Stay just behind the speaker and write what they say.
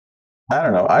I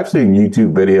don't know. I've seen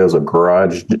YouTube videos of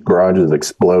garages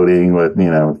exploding with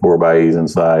 4x8s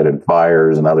inside and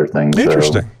fires and other things. So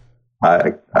Interesting.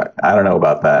 I don't know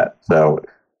about that. So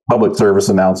public service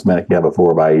announcement: if you have a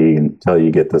 4x8 until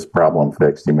you get this problem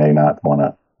fixed, you may not want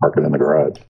to park it in the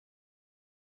garage.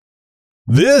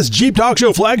 This Jeep Talk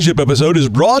Show flagship episode is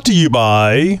brought to you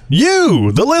by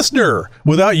you, the listener.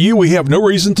 Without you, we have no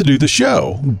reason to do the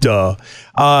show. Duh.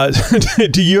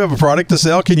 Do you have a product to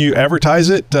sell? Can you advertise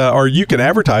it? Or you can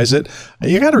advertise it.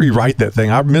 You got to rewrite that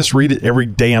thing. I misread it every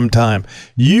damn time.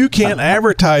 You can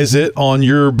advertise it on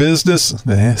your business.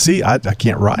 See, I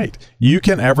can't write. You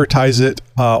can advertise it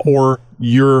or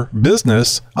your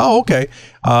business. Oh, okay.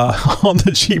 On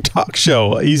the Jeep Talk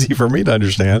Show. Easy for me to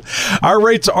understand. Our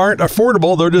rates aren't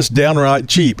affordable. They're just downright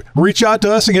cheap. Reach out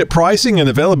to us and get pricing and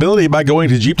availability by going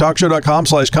to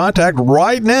jeeptalkshow.com/contact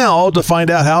right now to find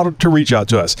out how to reach out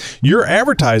to us. Your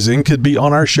advertising could be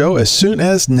on our show as soon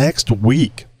as next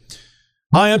week.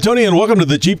 Hi, I'm Tony, and welcome to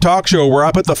the Jeep Talk Show, where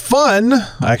I put the fun,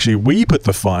 actually we put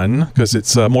the fun, because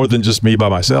it's more than just me by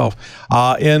myself,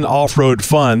 in off-road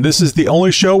fun. This is the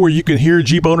only show where you can hear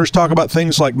Jeep owners talk about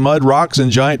things like mud, rocks,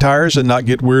 and giant tires and not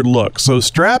get weird looks. So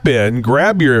strap in,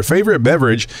 grab your favorite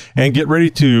beverage, and get ready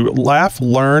to laugh,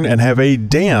 learn, and have a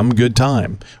damn good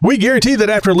time. We guarantee that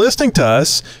after listening to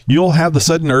us, you'll have the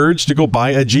sudden urge to go buy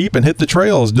a Jeep and hit the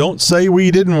trails. Don't say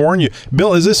we didn't warn you.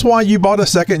 Bill, is this why you bought a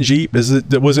second Jeep? Was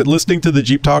it listening to the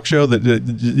Jeep Talk Show that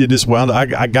you just wound up,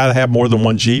 I got to have more than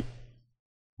one Jeep?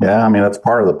 Yeah, I mean, that's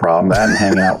part of the problem. That and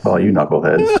hanging out with all you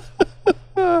knuckleheads.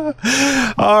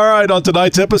 All right, on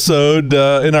tonight's episode,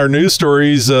 in our news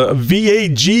stories,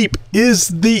 V8 Jeep is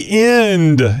the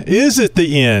end. Is it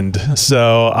the end?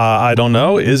 So I don't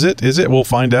know. Is it? We'll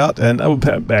find out. And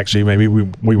actually, maybe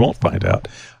we won't find out.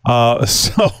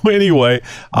 So anyway,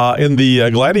 in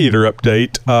the Gladiator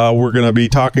update, we're going to be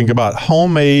talking about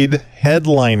homemade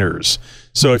headliners.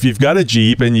 So if you've got a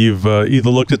Jeep and you've either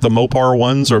looked at the Mopar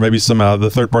ones or maybe some the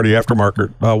third-party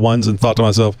aftermarket ones and thought to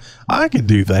myself, I could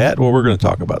do that. Well, we're going to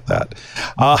talk about that.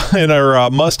 And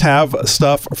our must-have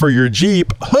stuff for your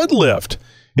Jeep, hood lift.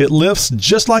 It lifts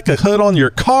just like a hood on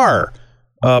your car.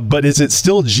 But is it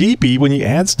still Jeepy when you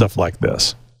add stuff like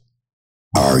this?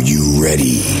 Are you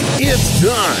ready? It's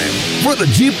time for the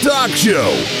Jeep Talk Show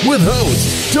with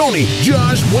hosts Tony,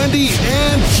 Josh, Wendy,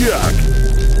 and Chuck.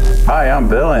 Hi, I'm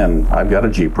Bill, and I've got a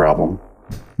Jeep problem.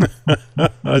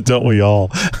 Don't we all?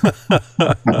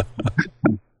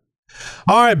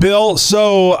 All right, Bill.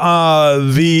 So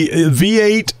the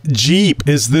V8 Jeep,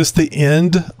 is this the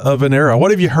end of an era?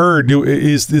 What have you heard?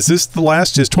 Is this the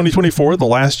last? Is 2024 the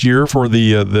last year for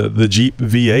the Jeep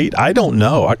V8? I don't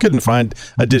know. I couldn't find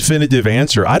a definitive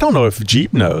answer. I don't know if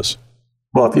Jeep knows.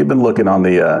 Well, if you've been looking on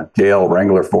the JL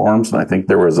Wrangler forums, and I think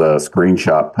there was a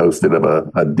screenshot posted of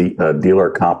a dealer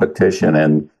competition,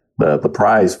 and the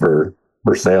prize for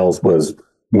sales was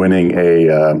winning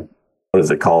a what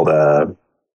is it called,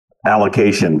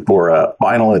 allocation for a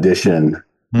final edition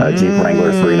Jeep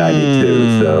Wrangler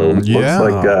 392. So yeah.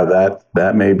 Looks like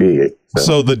that may be.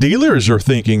 So the dealers are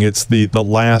thinking it's the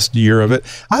last year of it.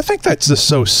 I think that's just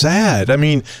so sad. I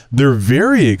mean, they're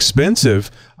very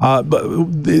expensive, but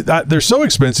they're so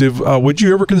expensive. Would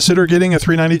you ever consider getting a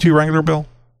 392 Wrangler, Bill?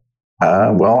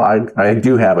 Well, I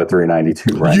do have a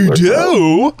 392 Wrangler. You do?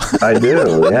 So I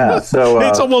do, yeah. So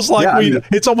it's almost like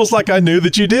it's almost like I knew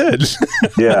that you did.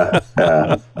 Yeah.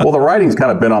 Well, the writing's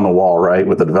kind of been on the wall, right?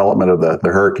 With the development of the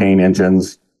Hurricane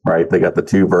engines, right? They got the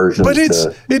two versions. But it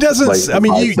doesn't. I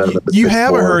mean, you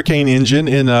have a Hurricane engine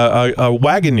in a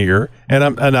Wagoneer,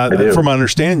 and from my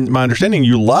understanding,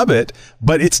 you love it.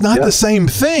 But it's not the same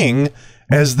thing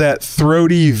as that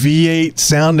throaty V8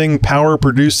 sounding, power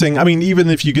producing. I mean, even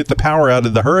if you get the power out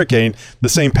of the Hurricane, the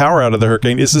same power out of the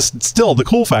Hurricane, is still the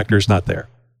cool factor is not there.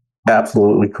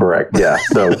 Absolutely correct. Yeah.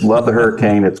 So love the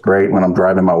Hurricane. It's great when I'm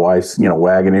driving my wife's,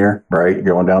 Wagoneer, right?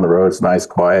 Going down the road, it's nice,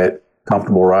 quiet,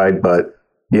 comfortable ride. But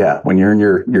yeah, when you're in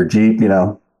your Jeep,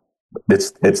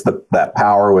 it's that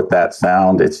power with that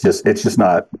sound. It's just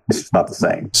not the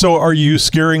same. So are you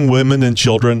scaring women and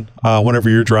children whenever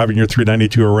you're driving your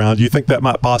 392 around? Do you think that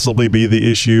might possibly be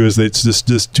the issue, is that it's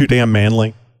just too damn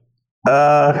manly?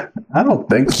 I don't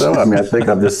think so. I mean, I think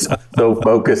I'm just so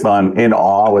focused in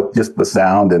awe with just the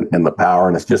sound and the power,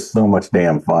 and it's just so much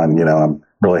damn fun. I'm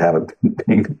really haven't been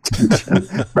paying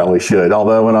attention. Probably should.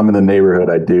 Although when I'm in the neighborhood,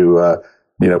 I do,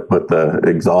 put the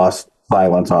exhaust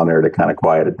silence on there to kind of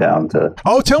quiet it down. Tell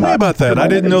me about that. I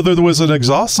didn't know there was an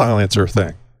exhaust silencer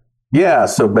thing. Yeah,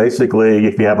 so basically,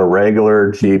 if you have a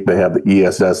regular Jeep, they have the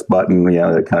ESS button,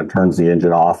 that kind of turns the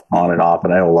engine on and off.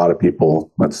 And I know a lot of people,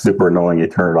 that's super annoying, you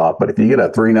turn it off. But if you get a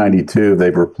 392,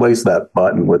 they've replaced that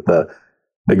button with the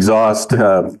exhaust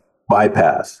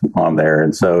bypass on there.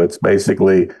 And so it's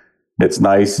basically, it's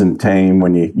nice and tame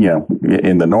when you know,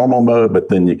 in the normal mode, but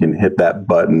then you can hit that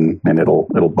button and it'll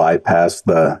bypass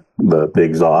the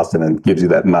exhaust and then gives you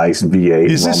that nice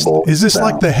V8 rumble. Is this sound.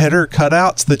 Like the header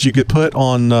cutouts that you could put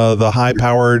on the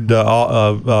high-powered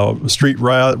street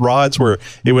rods where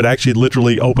it would actually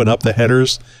literally open up the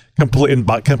headers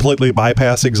completely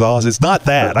bypass exhaust? It's not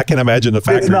that. I can imagine the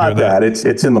factory It's not doing that.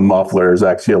 It's in the muffler. There's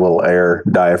actually a little air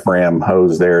diaphragm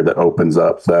hose there that opens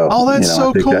up. So that's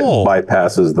so cool. That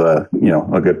bypasses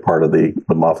a good part of the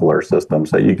muffler system.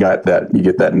 So you get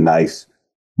that nice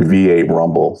V8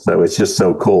 rumble. So it's just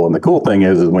so cool. And the cool thing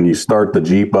is when you start the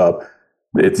Jeep up,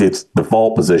 its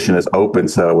default position is open.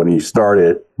 So when you start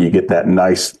it, you get that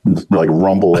nice like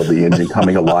rumble of the engine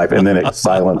coming alive, and then it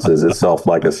silences itself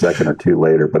like a second or two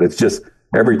later. But it's just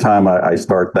every time I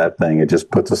start that thing, it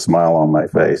just puts a smile on my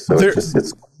face. So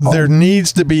there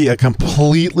needs to be a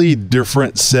completely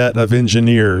different set of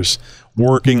engineers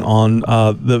working on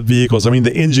the vehicles. I mean,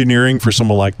 the engineering for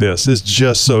someone like this is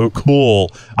just so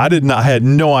cool. I had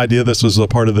no idea this was a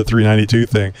part of the 392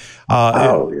 thing.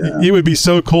 It would be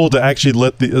so cool to actually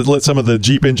let some of the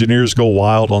Jeep engineers go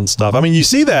wild on stuff. I mean, you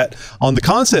see that on the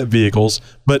concept vehicles,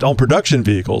 but on production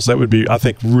vehicles, that would be, I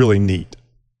think, really neat.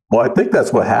 Well, I think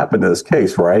that's what happened in this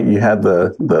case, right? You had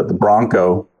the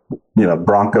Bronco,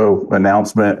 Bronco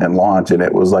announcement and launch, and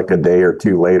it was like a day or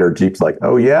two later, Jeep's like,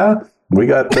 oh yeah, we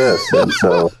got this. And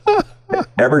so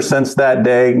ever since that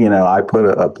day, I put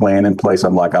a plan in place.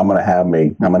 I'm like, I'm going to have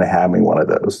me one of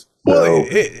those. So,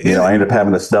 I ended up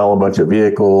having to sell a bunch of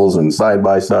vehicles and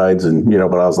side-by-sides and,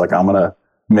 but I was like, I'm going to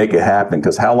make it happen,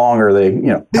 because how long are they,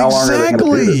 how long are they going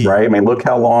to do this, right? I mean, look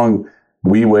how long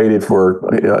we waited for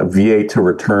V8 to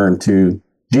return to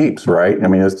Jeeps, right? I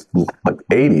mean, it's like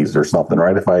 80s or something,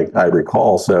 right? If I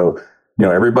recall. So,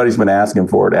 everybody's been asking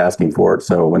for it.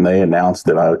 So when they announced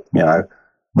it,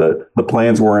 the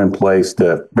plans were in place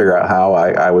to figure out how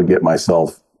I would get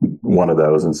myself one of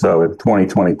those. And so in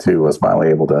 2022, I was finally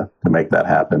able to make that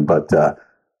happen. But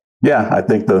I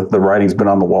think the writing's been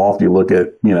on the wall. If you look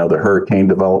at, the Hurricane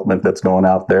development that's going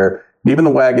out there, even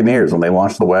the Wagoneers, when they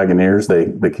launched the Wagoneers,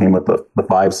 they came with the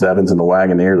 5.7s in the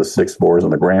Wagoneer, the 6.4s in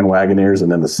the Grand Wagoneers.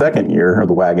 And then the second year of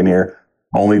the Wagoneer,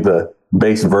 only the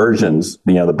base versions,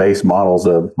 the base models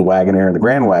of the Wagoneer and the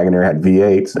Grand Wagoneer had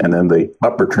V8s, and then the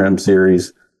upper trim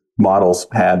series models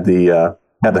had the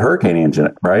Hurricane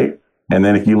engine, right? And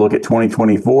then if you look at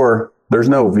 2024, there's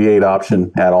no V8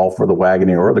 option at all for the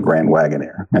Wagoneer or the Grand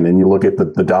Wagoneer. And then you look at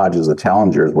the Dodges, the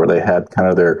Challengers, where they had kind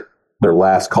of their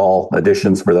last call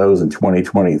additions for those in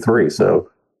 2023. So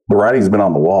the writing's been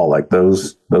on the wall. Like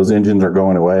those engines are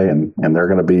going away, and they're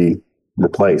going to be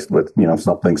replaced with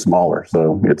something smaller.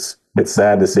 So it's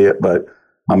sad to see it, but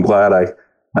I'm glad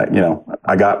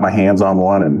I got my hands on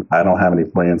one, and I don't have any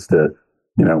plans to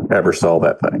ever sell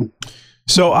that thing.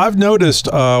 So I've noticed,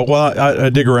 I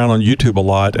dig around on YouTube a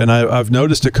lot, and I've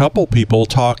noticed a couple people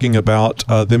talking about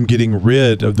them getting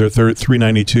rid of their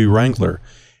 392 Wrangler.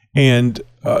 And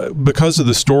because of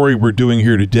the story we're doing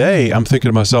here today, I'm thinking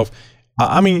to myself,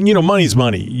 I mean, money's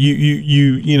money.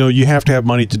 You have to have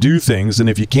money to do things, and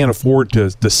if you can't afford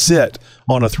to sit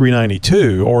on a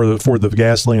 392 or afford the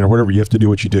gasoline or whatever, you have to do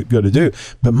what you got to do.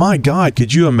 But my God,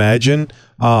 could you imagine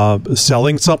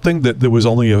selling something that was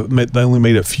they only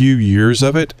made a few years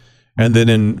of it, and then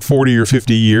in 40 or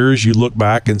 50 years you look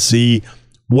back and see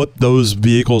what those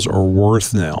vehicles are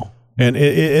worth now? And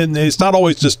it's not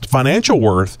always just financial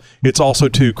worth. It's also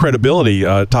to credibility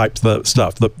type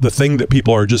stuff, the thing that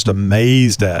people are just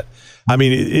amazed at. I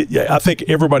mean, I think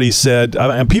everybody said,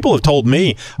 and people have told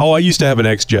me, I used to have an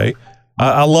XJ.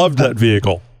 I loved that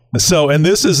vehicle. So, and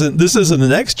this isn't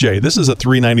an XJ. This is a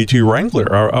 392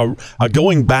 Wrangler,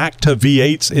 going back to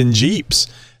V8s in Jeeps.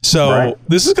 So right.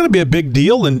 This is going to be a big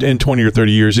deal in 20 or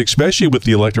 30 years, especially with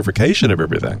the electrification of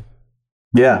everything.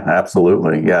 Yeah,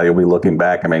 absolutely. Yeah, you'll be looking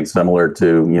back. I mean, similar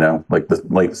to, like the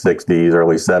late 60s,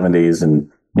 early 70s,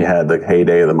 and you had the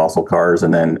heyday of the muscle cars,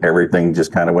 and then everything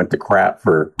just kind of went to crap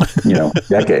for,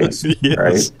 decades, yes.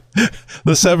 Right?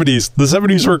 The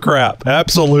 70s were crap.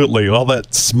 Absolutely. All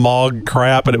that smog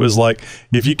crap. And it was like,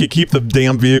 if you could keep the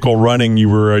damn vehicle running, you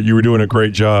were doing a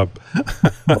great job.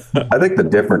 I think the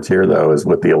difference here, though, is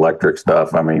with the electric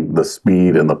stuff. I mean, the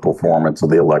speed and the performance of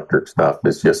the electric stuff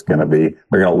is just going to be,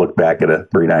 we're going to look back at a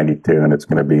 392 and it's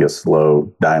going to be a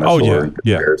slow dinosaur in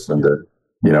comparison to,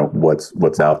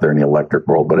 what's out there in the electric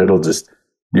world. But it'll just,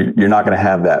 you're not going to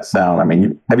have that sound. I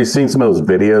mean, have you seen some of those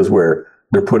videos where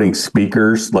they're putting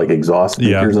speakers, like exhaust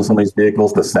speakers in some of these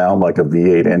vehicles to sound like a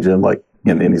V8 engine? Like,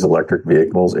 in these electric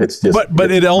vehicles. It's just,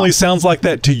 but it only sounds like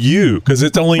that to you because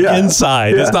it's only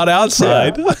inside. It's not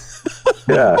outside.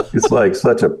 Yeah, it's like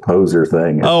such a poser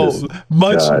thing.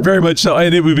 It's very much so.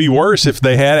 And it would be worse if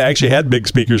they actually had big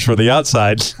speakers for the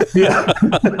outside. Yeah,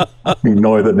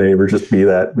 annoy the neighbors. Just be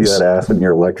that ass in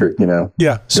your electric.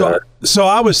 Yeah. So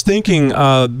I was thinking,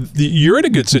 you're in a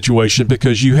good situation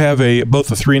because you have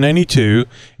both a 392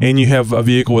 and you have a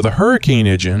vehicle with a Hurricane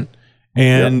engine.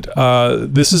 And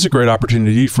this is a great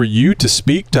opportunity for you to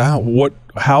speak to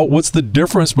what's the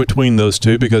difference between those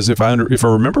two? Because if I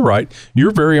remember right,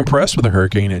 you're very impressed with the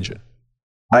Hurricane engine.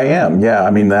 I am, yeah.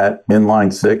 I mean, that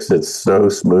inline six, it's so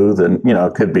smooth, and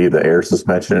it could be the air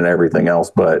suspension and everything else,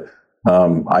 but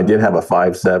I did have a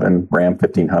 5.7 Ram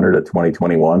 1500 of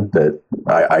 2021 that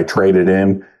I traded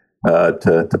in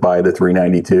to buy the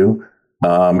 392.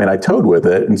 And I towed with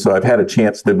it. And so I've had a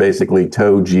chance to basically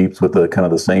tow Jeeps with the kind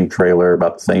of the same trailer,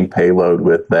 about the same payload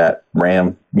with that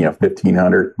Ram,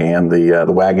 1500 and the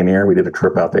Wagoneer. We did a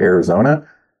trip out to Arizona,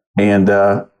 and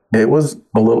it was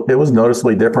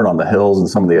noticeably different on the hills and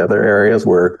some of the other areas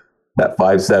where that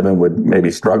 5.7 would maybe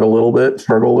struggle a little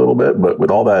bit. But with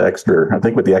all that extra, I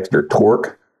think with the extra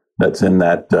torque that's in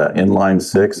that inline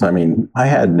six, I mean, I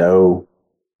had no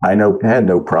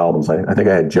problems. I think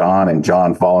I had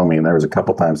John following me, and there was a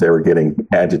couple times they were getting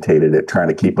agitated at trying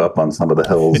to keep up on some of the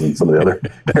hills and some of the other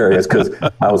areas because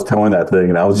I was towing that thing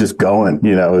and I was just going.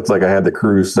 It's like I had the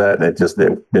cruise set and it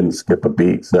didn't skip a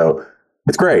beat. So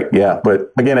it's great, yeah.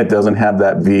 But again, it doesn't have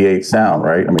that V8 sound,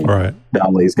 right? I mean,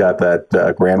 Downley's got that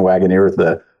Grand Wagoneer with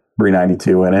the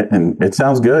 392 in it, and it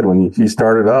sounds good when you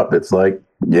start it up. It's like,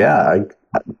 yeah.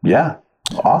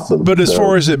 Awesome. But as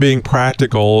far as it being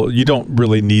practical, you don't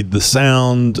really need the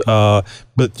sound,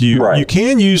 but you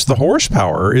can use the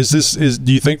horsepower. Do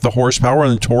you think the horsepower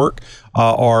and the torque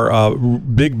are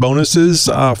big bonuses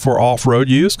for off-road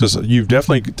use? Because you've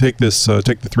definitely take the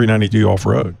 392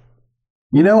 off-road.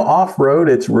 Off-road,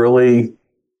 it's really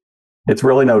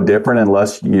no different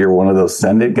unless you're one of those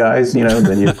Send It guys,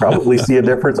 then you probably see a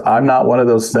difference. I'm not one of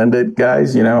those Send It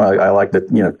guys, I like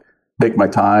to, take my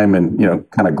time and,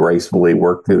 kind of gracefully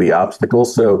work through the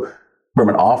obstacles. So from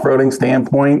an off-roading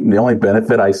standpoint, the only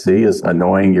benefit I see is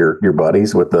annoying your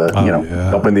buddies with the,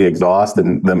 open the exhaust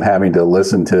and them having to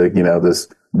listen to, this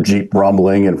Jeep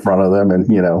rumbling in front of them and,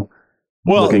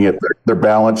 looking at their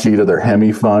balance sheet of their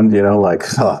Hemi fund,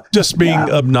 just being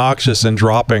obnoxious and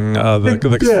dropping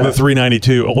the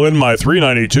 392. Well, in my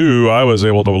 392, I was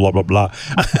able to blah blah blah.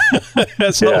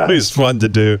 That's always fun to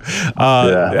do.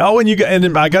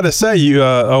 And I got to say,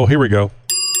 here we go.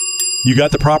 You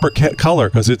got the proper color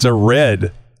because it's a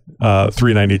red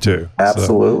 392.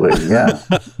 Absolutely, yeah.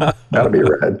 Gotta be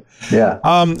red. Yeah.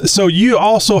 So you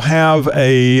also have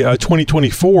a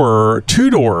 2024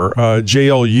 two-door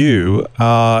JLU,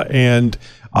 and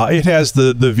it has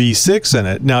the V6 in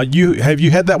it. Now, have you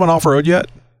had that one off-road yet?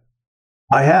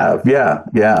 I have, yeah.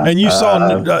 And you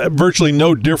saw virtually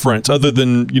no difference other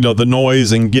than, the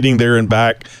noise and getting there and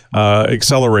back,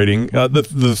 accelerating. The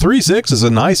 3.6 is a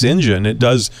nice engine. It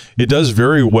does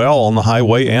very well on the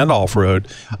highway and off-road.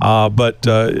 But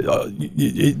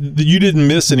you didn't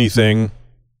miss anything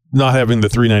not having the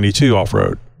 392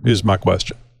 off-road is my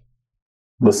question.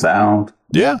 The sound.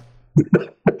 Yeah.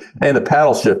 And the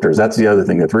paddle shifters. That's the other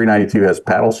thing. The 392 has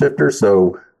paddle shifters.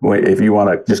 So if you want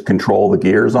to just control the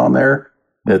gears on there,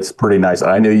 it's pretty nice.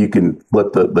 I know you can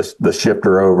flip the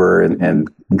shifter over and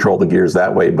control the gears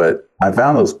that way, but I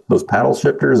found those paddle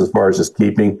shifters as far as just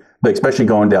keeping, especially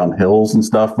going down hills and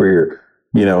stuff where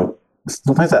you're,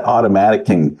 sometimes that automatic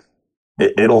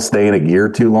it'll stay in a gear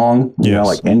too long,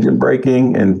 like engine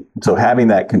braking. And so having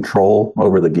that control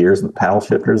over the gears, the paddle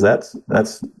shifters, that's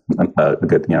a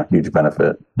good, huge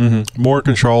benefit. Mm-hmm. More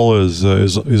control is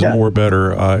more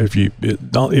better if you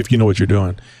know what you're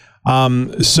doing.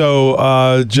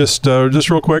 So just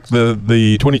real quick,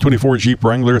 the 2024 Jeep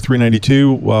Wrangler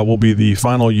 392 will be the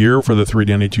final year for the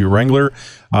 392 Wrangler.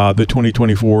 The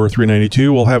 2024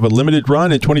 392 will have a limited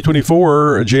run in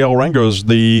 2024. JL Wranglers,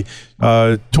 the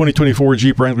 2024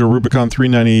 Jeep Wrangler Rubicon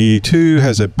 392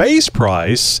 has a base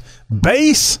price of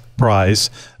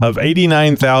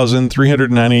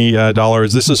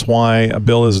 $89,390. This is why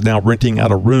Bill is now renting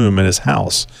out a room in his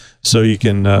house so he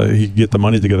can get the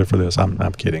money together for this. I'm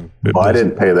kidding. Well, I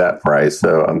didn't pay that price,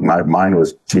 so mine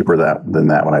was cheaper than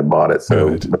that when I bought it.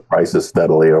 So the prices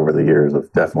steadily over the years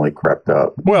have definitely crept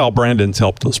up. Well, Brandon's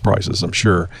helped those prices, I'm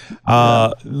sure.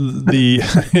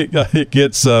 It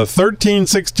gets 13,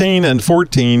 16, and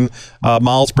 14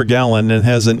 miles per gallon and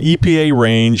has an EPA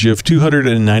range of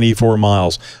 294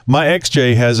 miles. My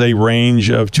XJ has a range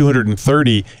of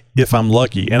 230 if I'm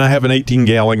lucky. And I have an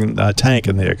 18-gallon tank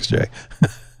in the XJ.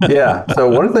 Yeah. So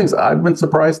one of the things I've been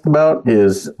surprised about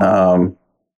is, so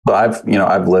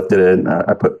I've lifted it.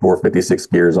 I put 456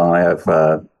 gears on it. I have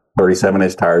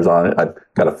 37-inch tires on it. I've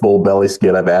got a full belly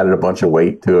skid. I've added a bunch of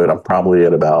weight to it. I'm probably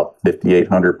at about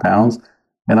 5,800 pounds,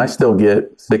 and I still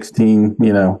get 16,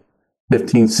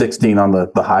 15, 16 on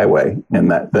the highway in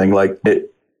that thing. Like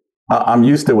it, I'm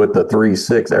used to with the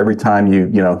 3.6. Every time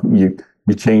you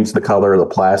change the color of the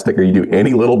plastic or you do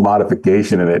any little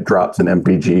modification and it drops an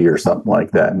MPG or something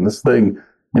like that. And this thing,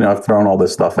 I've thrown all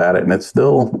this stuff at it and it's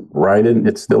still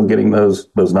it's still getting those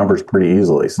numbers pretty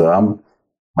easily. So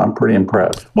I'm pretty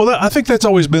impressed. Well, I think that's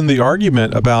always been the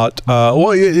argument about,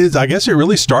 I guess it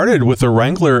really started with the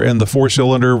Wrangler and the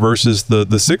 4-cylinder versus the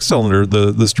 6-cylinder,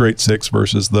 the straight 6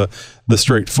 versus the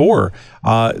straight 4.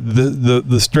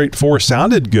 The straight 4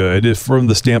 sounded good from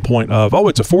the standpoint of,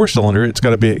 it's a 4-cylinder. It's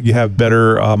got to be, you have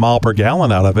better mile per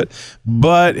gallon out of it,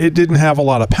 but it didn't have a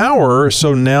lot of power.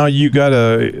 So now you got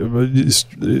to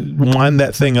wind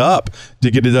that thing up to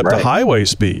get it up to highway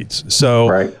speeds. So,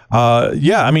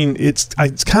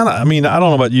 it's kind of, I don't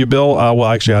know about you, Bill. Well,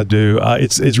 actually I do.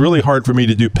 It's really hard for me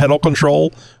to do pedal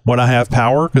control when I have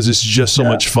power because it's just so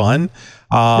much fun.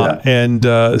 But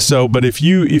if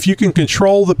you can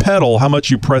control the pedal, how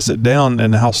much you press it down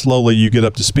and how slowly you get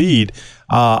up to speed,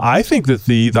 I think that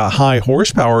the high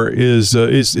horsepower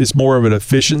is more of an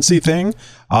efficiency thing,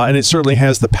 and it certainly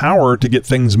has the power to get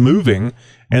things moving.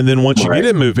 And then once you get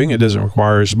it moving, it doesn't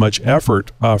require as much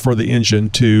effort for the engine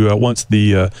to once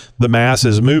the mass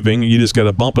is moving, you just got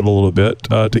to bump it a little bit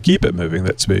to keep it moving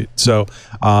that speed. So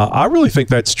I really think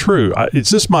that's true.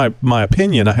 It's just my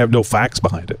opinion. I have no facts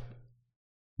behind it.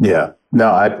 Yeah,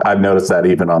 no, I've noticed that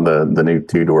even on the new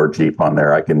 2-door Jeep on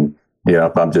there, I can,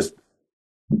 if I'm just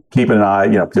keeping an eye,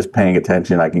 just paying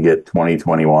attention, I can get 20,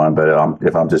 21. But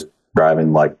if I'm just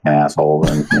driving like an asshole,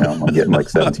 then, I'm getting like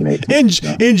 17,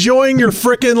 18. Enjoying your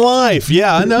frickin' life.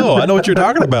 Yeah, I know what you're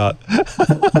talking about.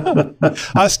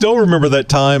 I still remember that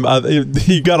time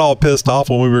he got all pissed off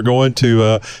when we were going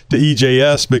to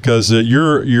EJS because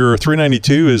your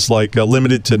 392 is like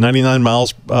limited to 99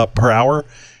 miles per hour.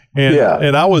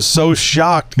 And I was so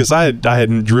shocked because I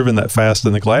hadn't driven that fast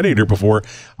in the Gladiator before.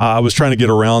 I was trying to get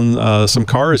around some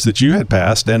cars that you had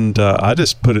passed, and I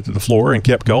just put it to the floor and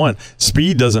kept going.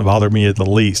 Speed doesn't bother me at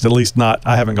least not.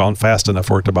 I haven't gone fast enough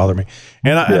for it to bother me.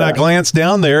 And I glanced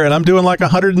down there, and I'm doing like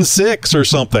 106 or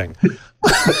something.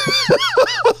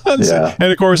 And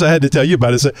of course, I had to tell you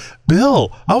about it. I said,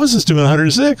 Bill, I was just doing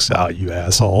 106. Oh, you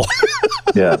asshole.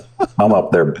 Yeah, I'm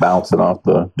up there bouncing off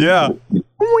the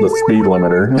speed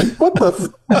limiter. Like, what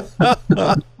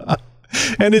the?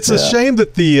 And it's a shame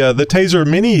that the Taser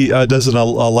Mini doesn't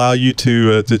allow you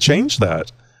to change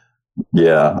that.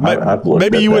 Yeah, I've looked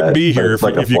maybe at you that, wouldn't be here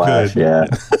if you could. Yeah.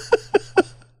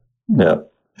 Yeah.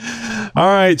 All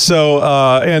right. So,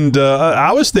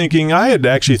 I was thinking, I had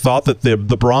actually thought that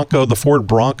the Ford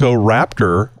Bronco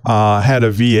Raptor had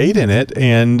a V8 in it,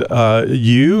 and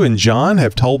you and John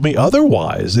have told me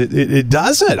otherwise. It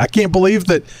doesn't. I can't believe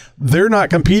that they're not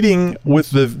competing with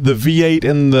the V8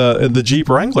 in the Jeep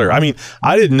Wrangler. I mean,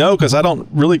 I didn't know because I don't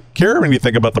really care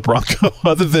anything about the Bronco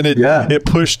other than it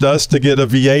pushed us to get a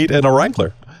V8 and a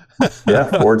Wrangler. Yeah,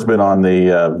 Ford's been on the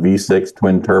V6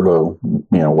 twin turbo,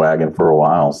 wagon for a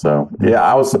while. So yeah,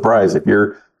 I was surprised if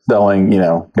you're selling,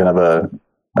 kind of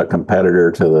a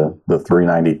competitor to the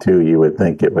 392, you would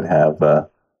think it would have a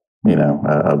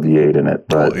V8 in it.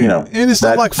 But and it's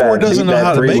not like Ford doesn't know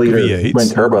how to make V8s. Twin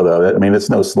turbo though, it's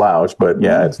no slouch, but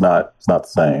yeah, it's not the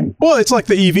same. Well, it's like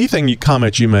the EV thing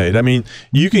you made. I mean,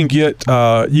 you can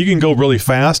go really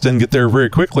fast and get there very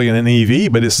quickly in an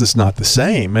EV, but it's just not the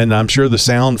same. And I'm sure the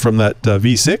sound from that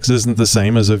V6 isn't the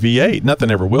same as a V8.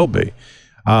 Nothing ever will be.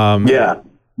 Yeah.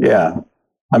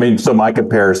 I mean, so my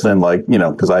comparison,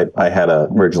 because I had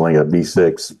originally a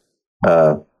V6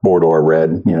 4-door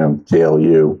red,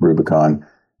 JLU Rubicon,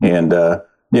 and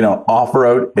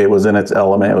off-road, it was in its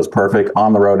element. It was perfect.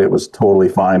 On the road, it was totally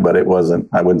fine, but it wasn't,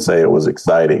 I wouldn't say it was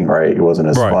exciting, right? It wasn't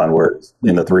as fun. Where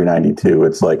in the 392,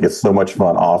 it's so much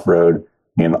fun off-road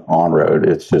and on-road.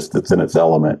 It's in its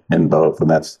element in both. And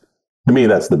to me,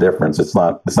 that's the difference. It's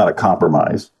not a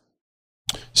compromise.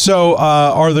 So,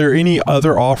 are there any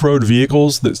other off-road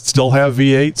vehicles that still have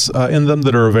V8s in them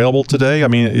that are available today? I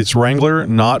mean, it's Wrangler,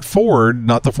 not Ford,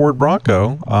 not the Ford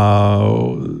Bronco.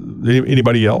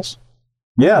 Anybody else?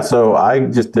 Yeah, so I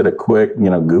just did a quick,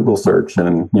 Google search,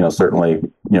 and certainly,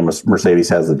 Mercedes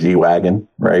has the G-Wagon,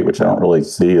 right, which I don't really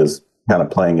see as kind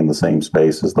of playing in the same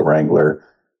space as the Wrangler.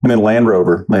 And then Land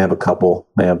Rover, they have a couple.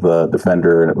 They have the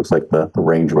Defender, and it looks like the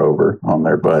Range Rover on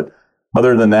there, but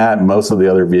other than that, most of the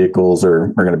other vehicles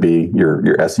are going to be your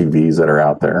SUVs that are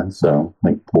out there. So I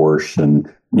think Porsche and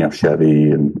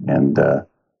Chevy and a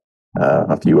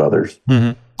few others.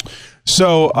 Mm-hmm.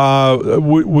 So,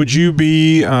 would you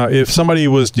be if somebody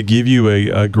was to give you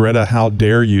a Greta "How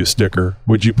dare you" sticker?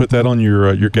 Would you put that on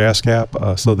your gas cap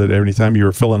so that every time you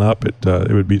were filling up, it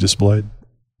would be displayed?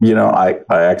 I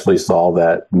actually saw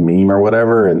that meme or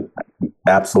whatever, and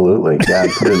absolutely, yeah,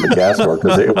 I'd put it in the gas store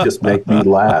because it would just make me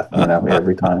laugh,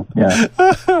 every time. Yeah,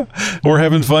 we're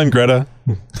having fun, Greta.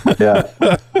 Yeah.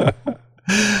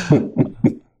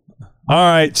 All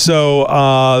right, so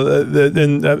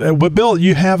but Bill,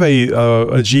 you have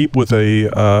a Jeep with a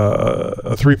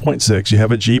 3.6. You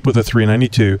have a Jeep with a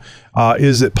 392.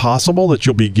 Is it possible that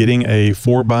you'll be getting a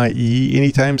 4xe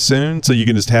anytime soon? So you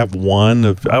can just have one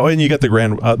of. Oh, and you got the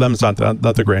Grand. That's not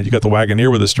the Grand. You got the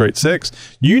Wagoneer with a straight 6.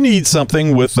 You need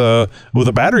something with a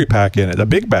battery pack in it, a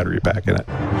big battery pack in it.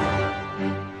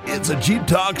 It's a Jeep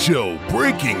Talk Show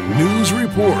breaking news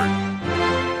report.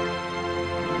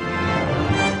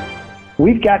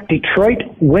 We've got Detroit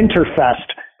Winterfest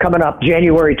coming up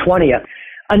January 20th.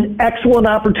 An excellent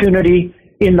opportunity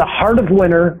in the heart of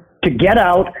winter to get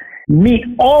out, meet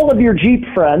all of your Jeep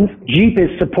friends. Jeep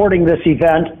is supporting this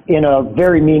event in a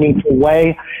very meaningful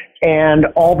way, and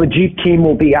all the Jeep team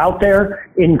will be out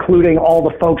there, including all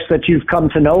the folks that you've come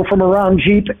to know from around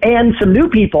Jeep and some new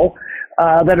people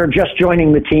that are just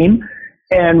joining the team.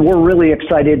 And we're really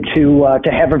excited to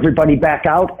have everybody back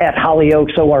out at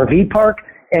Hollyoaks ORV Park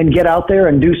and get out there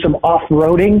and do some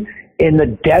off-roading in the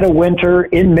dead of winter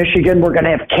in Michigan. We're going to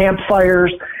have campfires,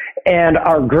 and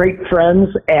our great friends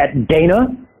at Dana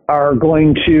are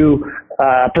going to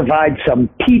provide some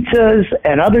pizzas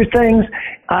and other things.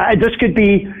 This could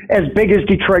be as big as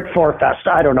Detroit 4Fest.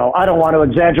 I don't know. I don't want to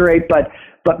exaggerate, but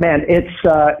man, it's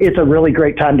a really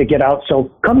great time to get out. So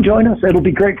come join us. It'll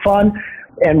be great fun.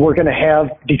 And we're going to have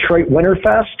Detroit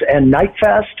Winterfest and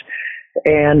Nightfest.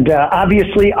 And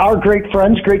obviously, our great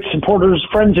friends, great supporters,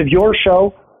 friends of your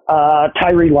show,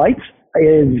 Tyree Lights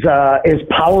is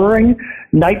powering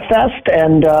Nightfest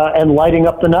and lighting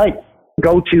up the night.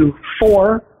 Go to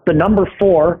 4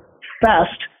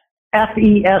 Fest,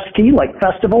 F-E-S-T, like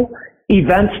festival,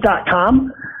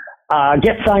 events.com.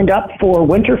 Get signed up for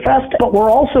Winterfest. But we're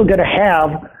also going to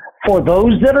have, for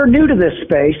those that are new to this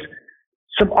space,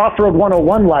 some Off-Road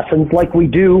 101 lessons like we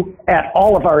do at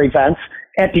all of our events.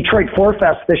 At Detroit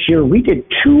 4Fest this year, we did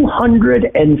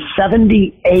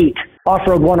 278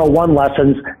 Off-Road 101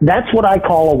 lessons. That's what I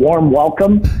call a warm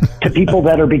welcome to people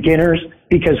that are beginners,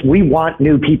 because we want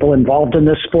new people involved in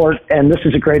this sport, and this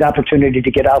is a great opportunity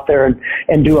to get out there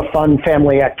and do a fun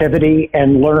family activity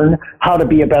and learn how to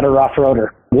be a better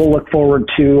off-roader. We'll look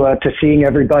forward to seeing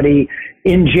everybody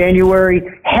in January.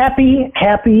 Happy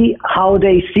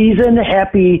holiday season.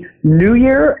 Happy New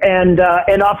Year. And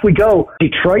off we go.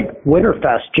 Detroit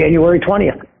Winterfest, January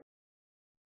 20th.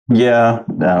 Yeah,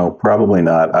 no, probably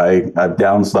not. I've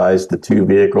downsized to 2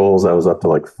 vehicles. I was up to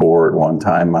like 4 at one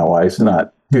time. My wife's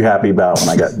not too happy about when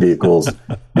I got vehicles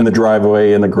in the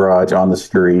driveway, in the garage, on the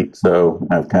street. So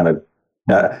I've kind of,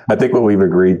 I think what we've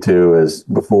agreed to is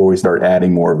before we start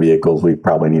adding more vehicles, we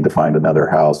probably need to find another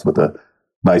house with a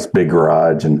nice big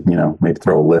garage and, maybe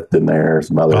throw a lift in there,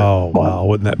 some other. Oh, wow.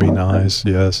 Wouldn't that be nice?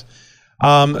 Yes.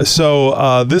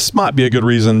 So this might be a good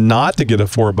reason not to get a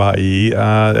 4xe.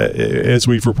 As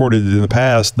we've reported in the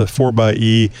past, the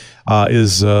 4xe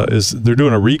is they're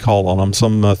doing a recall on them,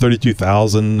 some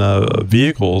 32,000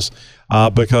 vehicles,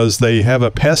 because they have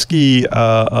a pesky.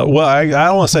 Well, I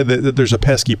don't want to say that there's a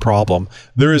pesky problem.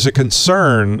 There is a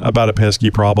concern about a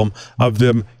pesky problem of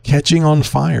them catching on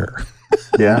fire.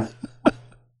 Yeah.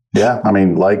 Yeah. I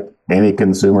mean, like any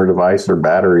consumer device or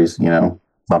batteries,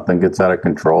 something gets out of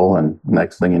control, and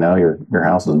next thing you know, your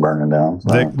house is burning down.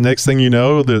 So. Next thing you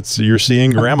know, you're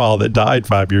seeing Grandma that died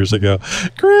 5 years ago.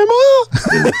 Grandma.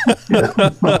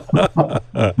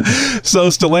 So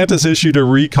Stellantis issued a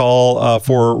recall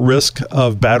for risk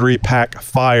of battery pack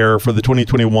fire for the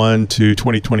 2021 to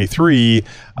 2023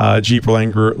 Jeep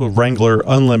Wrangler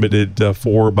Unlimited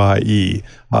 4xe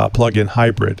plug-in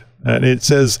hybrid. And it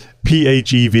says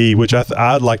PHEV, which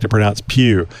I'd like to pronounce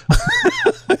pew.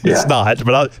 It's not,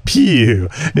 but pew.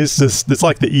 It's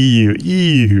like the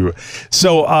EU.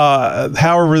 So,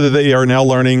 however, they are now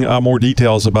learning more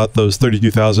details about those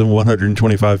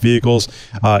 32,125 vehicles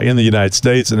in the United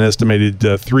States, and estimated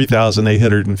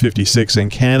 3,856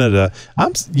 in Canada.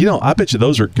 I bet you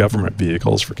those are government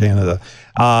vehicles for Canada,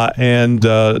 and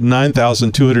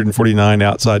 9,249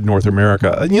 outside North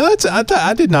America. I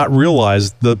did not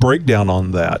realize the breakdown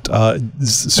on that.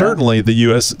 certainly the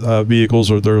U.S. Vehicles,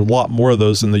 or there are a lot more of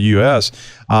those in the U.S.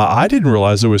 I didn't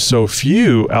realize there was so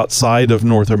few outside of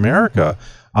North America.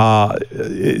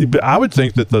 I would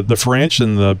think that the French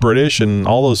and the British and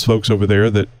all those folks over there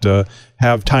that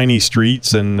have tiny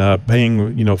streets and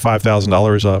paying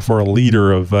 $5,000 for a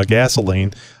liter of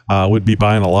gasoline would be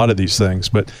buying a lot of these things.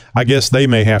 But I guess they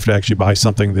may have to actually buy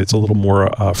something that's a little more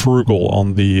frugal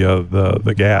on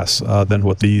the gas than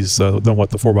what the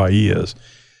 4xe is.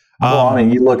 Well, I mean,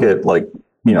 you look at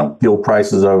fuel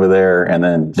prices over there, and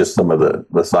then just some of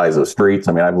the size of streets.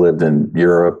 I mean, I've lived in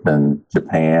Europe and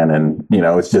Japan, and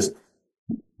it's just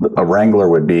a Wrangler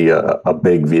would be a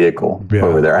big vehicle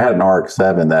over there. I had an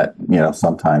RX-7 that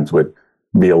sometimes would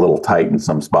be a little tight in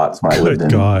some spots when I lived in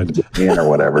Japan or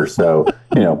whatever. So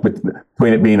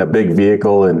between it being a big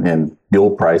vehicle and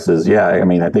fuel prices, I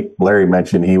mean, I think Larry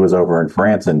mentioned he was over in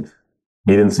France and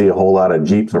he didn't see a whole lot of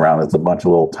Jeeps around. It's a bunch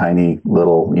of little tiny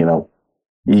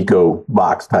eco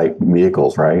box type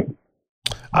vehicles, right?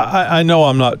 I know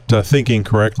I'm not thinking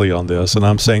correctly on this, and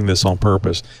I'm saying this on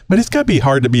purpose, but it's got to be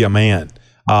hard to be a man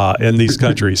in these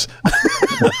countries.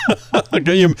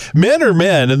 Men are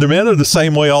men, and the men are the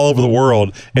same way all over the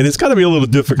world, and it's got to be a little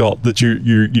difficult that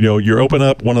you open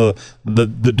up one of the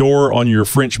door on your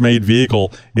French-made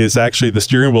vehicle is actually the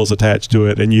steering wheel's attached to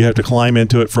it, and you have to climb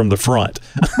into it from the front.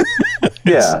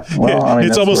 Yeah, well, I mean,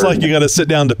 it's almost like you got to sit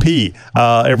down to pee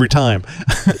every time.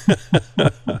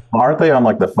 Aren't they on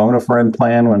the phone a friend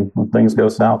plan when things go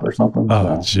south or something?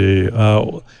 Oh, gee,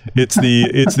 it's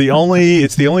the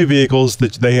only vehicles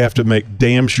that they have to make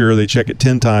damn sure they check it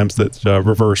 10 times that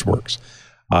reverse works.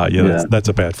 That's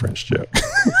a bad French joke.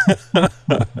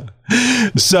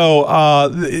 So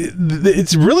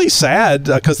it's really sad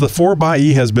because the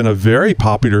 4xe has been a very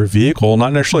popular vehicle,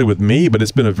 not necessarily with me, but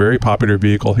it's been a very popular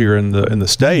vehicle here in the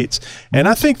States. And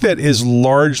I think that is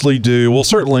largely due, well,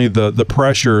 certainly the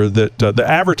pressure that the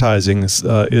advertising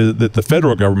that the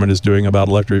federal government is doing about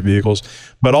electric vehicles,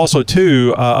 but also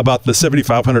too about the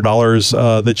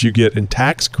 $7,500 that you get in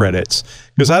tax credits.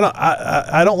 Because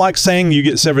I don't like saying you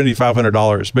get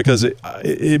 $7,500 because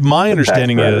my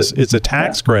understanding is it's a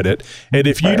tax credit, and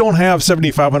if you don't have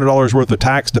 $7,500 worth of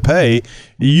tax to pay,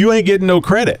 you ain't getting no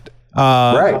credit.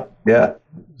 Right. Yeah.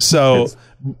 So it's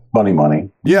funny money.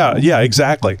 Yeah,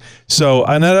 exactly. So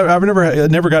and I've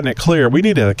never gotten it clear. We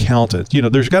need an accountant.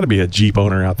 There's got to be a Jeep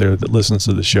owner out there that listens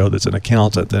to the show that's an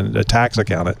accountant and a tax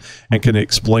accountant and can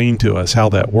explain to us how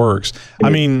that works. I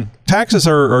mean, taxes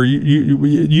are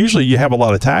usually you have a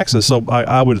lot of taxes, so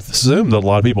I would assume that a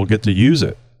lot of people get to use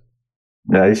it.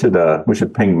 Yeah, we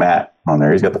should ping Matt on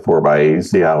there. He's got the 4xe.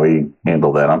 See how he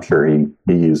handled that. I'm sure he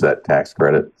used that tax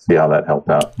credit. See how that helped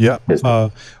out. Yeah.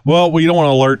 Well, we don't want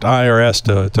to alert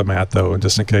IRS to Matt though,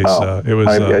 just in case it was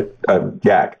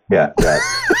Jack. Yeah, Jack.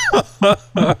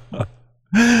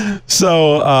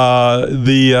 So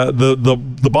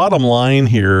the bottom line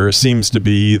here seems to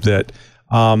be that.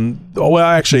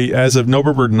 Actually, as of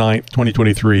November 9th,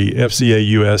 2023, FCA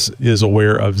US is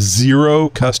aware of 0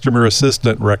 customer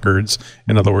assistant records.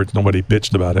 In other words, nobody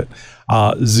bitched about it.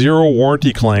 0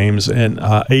 warranty claims and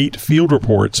 8 field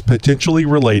reports potentially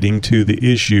relating to the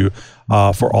issue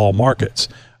for all markets.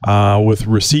 With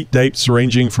receipt dates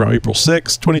ranging from April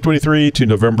 6th, 2023 to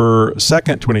November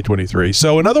 2nd, 2023.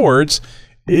 So in other words,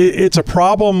 it's a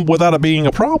problem without it being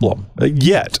a problem.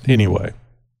 Yet, anyway.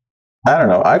 I don't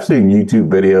know. I've seen YouTube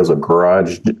videos of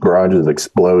garages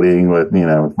exploding with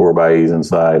 4x's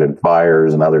inside and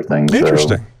fires and other things.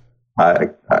 Interesting. So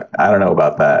I don't know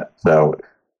about that. So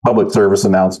public service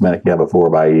announcement: if you have a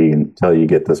 4xe until you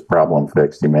get this problem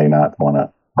fixed, you may not want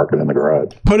to park it in the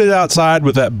garage. Put it outside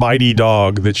with that bitey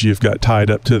dog that you've got tied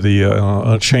up to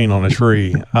the chain on a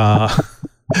tree.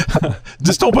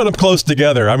 Just don't put them close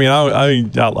together. I mean, I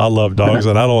love dogs,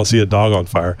 and I don't want to see a dog on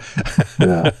fire.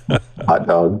 Yeah, hot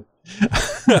dog.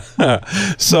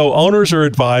 So owners are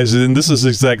advised, and this is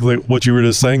exactly what you were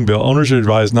just saying, Bill. Owners are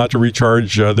advised not to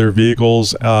recharge their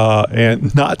vehicles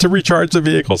and not to recharge the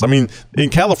vehicles. I mean, in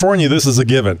California, this is a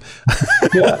given.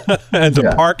 Yeah. And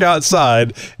to park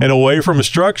outside and away from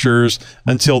structures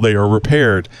until they are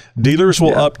repaired. Dealers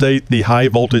will update the high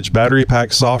voltage battery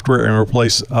pack software and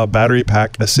replace battery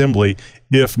pack assembly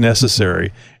if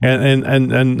necessary.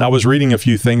 And I was reading a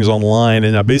few things online,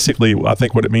 and basically I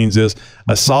think what it means is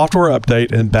a software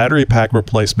update and battery pack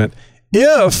replacement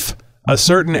if a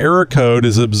certain error code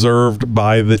is observed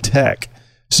by the tech.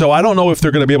 So I don't know if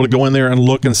they're going to be able to go in there and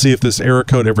look and see if this error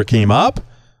code ever came up.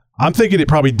 I'm thinking it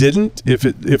probably didn't if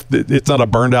it's not a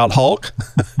burned out Hulk.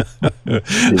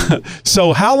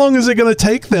 So how long is it going to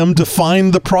take them to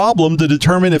find the problem to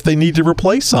determine if they need to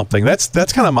replace something? That's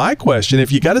kind of my question.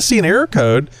 If you got to see an error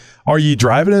code, are you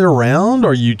driving it around?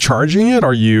 Are you charging it?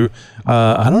 Are you,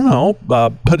 I don't know,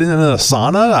 putting it in a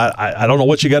sauna? I don't know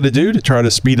what you got to do to try to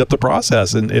speed up the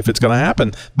process. And if it's going to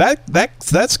happen,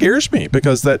 that scares me,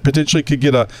 because that potentially could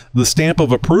get the stamp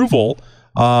of approval.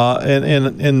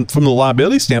 And from the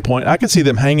liability standpoint, I could see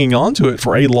them hanging on to it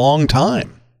for a long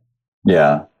time.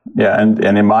 Yeah. Yeah. And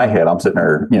in my head, I'm sitting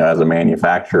there, as a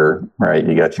manufacturer, right?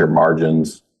 You got your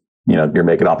margins, you're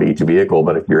making off each vehicle,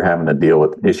 but if you're having to deal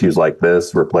with issues like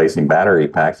this, replacing battery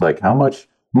packs, like how much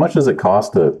does it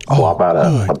cost to swap out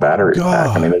a battery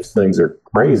pack? I mean, those things are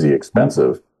crazy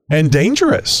expensive and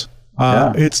dangerous.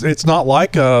 It's not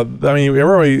like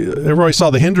everybody saw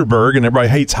the Hindenburg and everybody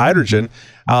hates hydrogen,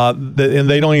 and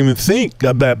they don't even think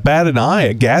that bat an eye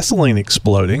at gasoline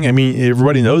exploding. I mean,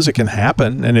 everybody knows it can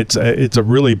happen, and it's a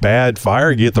really bad fire.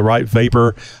 You get the right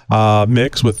vapor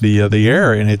mix with the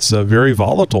air, and it's very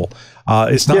volatile.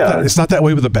 It's not that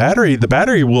way with the battery. The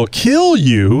battery will kill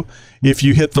you if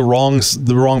you hit the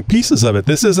wrong pieces of it.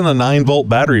 This isn't a 9-volt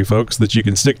battery, folks, that you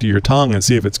can stick to your tongue and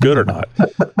see if it's good or not.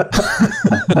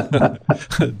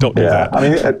 Don't do that. I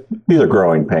mean, these are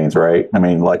growing pains, right? I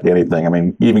mean, like anything. I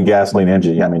mean, even gasoline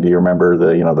engine. I mean, do you remember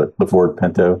the Ford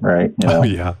Pinto, right? Oh,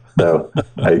 yeah. So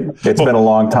it's been a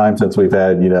long time since we've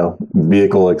had,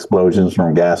 vehicle explosions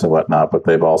from gas and whatnot, but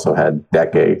they've also had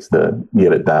decades to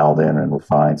get it dialed in and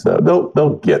refined. So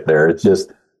they'll get there. It's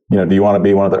just, do you want to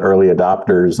be one of the early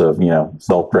adopters of,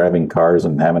 self-driving cars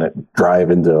and having it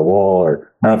drive into a wall?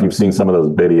 Or I don't know if you've seen some of those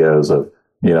videos of,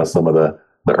 some of the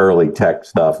early tech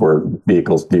stuff where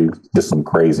vehicles do just some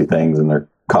crazy things and they're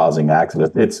causing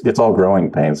accidents. It's all growing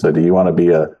pains. So do you want to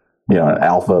be an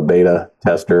alpha, beta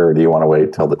tester, or do you want to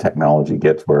wait till the technology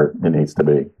gets where it needs to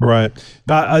be? Right.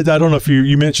 I don't know if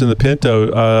you mentioned the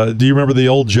Pinto. Do you remember the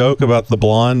old joke about the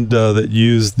blonde that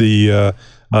used the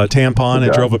tampon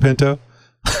and drove a Pinto?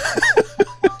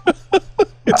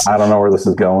 I don't know where this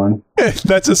is going.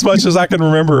 That's as much as I can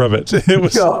remember of it. It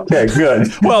was okay. Good.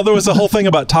 Well, there was a whole thing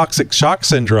about toxic shock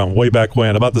syndrome way back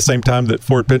when, about the same time that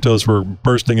Ford Pintos were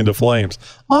bursting into flames.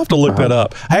 I'll have to look that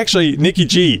up. Actually, Nikki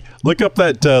G, look up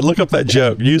that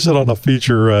joke. Use it on a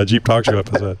future Jeep Talk Show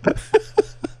episode.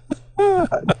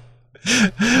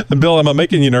 And Bill, am I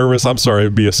making you nervous? I'm sorry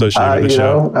to be associated with the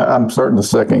show. I'm starting to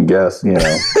second guess,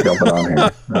 jumping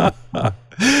on here.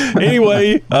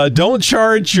 Anyway, don't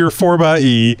charge your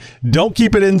 4xe. Don't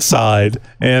keep it inside.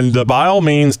 And by all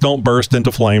means, don't burst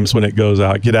into flames when it goes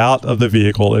out. Get out of the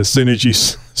vehicle as soon as you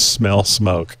smell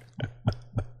smoke.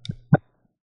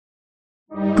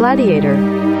 Gladiator.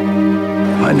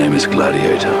 My name is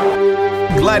Gladiator.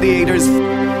 Gladiators.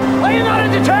 Are you not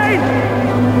entertained?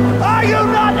 Are you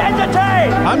not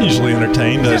entertained? I'm usually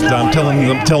entertained. I'm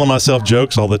telling myself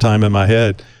jokes all the time in my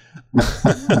head.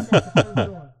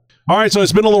 All right, so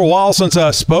it's been a little while since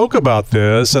I spoke about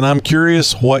this, and I'm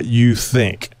curious what you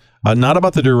think. Not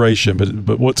about the duration,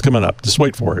 but what's coming up. Just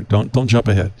wait for it. Don't jump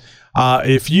ahead.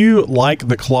 If you like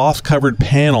the cloth-covered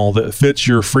panel that fits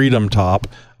your Freedom top,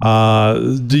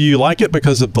 do you like it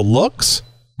because of the looks?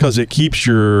 Because it keeps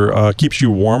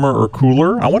you warmer or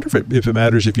cooler? I wonder if it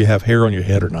matters if you have hair on your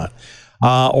head or not.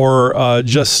 Or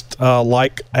just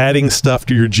like adding stuff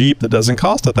to your Jeep that doesn't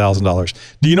cost $1,000.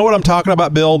 Do you know what I'm talking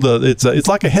about, Bill? It's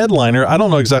like a headliner. I don't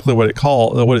know exactly what it's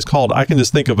called. I can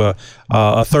just think of a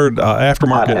third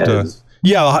aftermarket.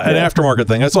 An aftermarket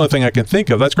thing. That's the only thing I can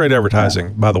think of. That's great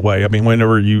advertising, by the way. I mean,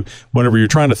 whenever you're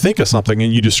trying to think of something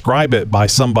and you describe it by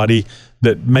somebody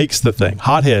that makes the thing.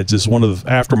 Hotheads is one of the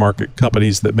aftermarket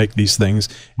companies that make these things,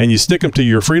 and you stick them to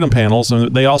your Freedom panels,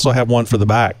 and they also have one for the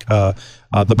back of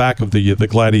the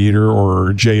Gladiator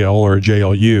or JL or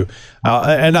JLU.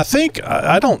 And I think,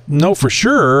 I don't know for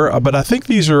sure, but I think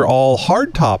these are all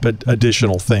hardtop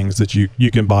additional things that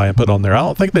you can buy and put on there. I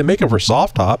don't think they make them for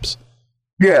soft tops.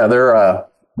 Yeah,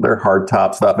 they're hard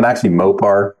top stuff, and actually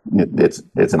Mopar,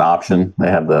 it's an option. They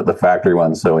have the factory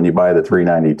one, so when you buy the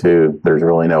 392, there's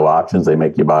really no options. They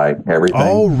make you buy everything.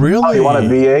 Oh, really? Oh, you want a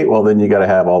V8? Well, then you got to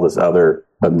have all this other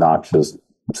obnoxious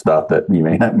stuff that you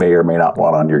may or may not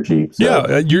want on your Jeep. So,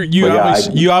 yeah,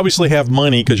 you obviously have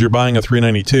money because you're buying a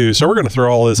 392, so we're going to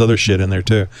throw all this other shit in there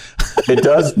too. It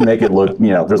does make it look,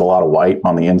 there's a lot of white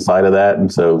on the inside of that,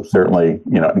 and so certainly,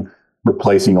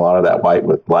 replacing a lot of that white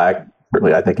with black.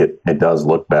 Certainly, I think it does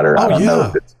look better. I don't know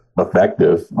if it's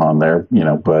effective on there,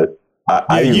 but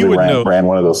I usually ran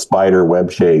one of those spider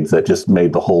web shades that just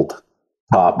made the whole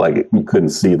top like you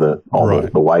couldn't see the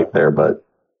white there. But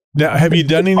Now, have you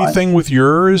done anything with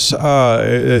yours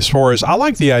as far as, I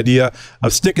like the idea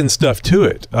of sticking stuff to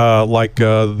it, like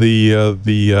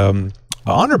the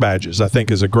honor badges, I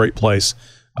think is a great place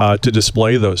to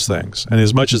display those things. And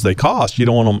as much as they cost, you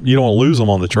don't want to lose them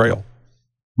on the trail.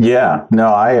 Yeah,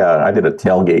 no, I did a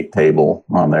tailgate table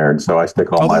on there, and so I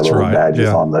stick all my little badges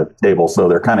on the table, so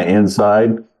they're kind of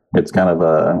inside. It's kind of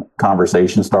a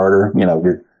conversation starter. You know,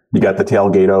 you got the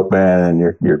tailgate open and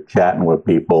you're chatting with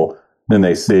people, then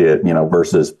they see it. You know,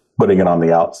 versus putting it on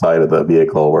the outside of the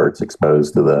vehicle where it's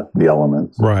exposed to the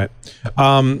elements. Right.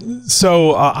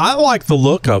 So I like the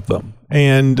look of them.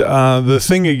 And the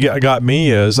thing that got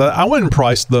me is I went and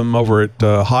priced them over at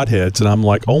Hotheads, and I'm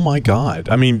like, oh my God.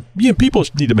 I mean, people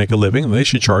need to make a living, and they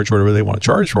should charge whatever they want to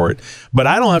charge for it. But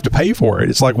I don't have to pay for it.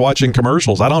 It's like watching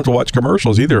commercials. I don't have to watch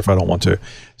commercials either if I don't want to.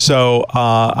 So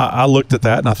I looked at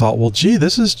that, and I thought, well, gee,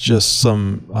 this is just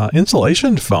some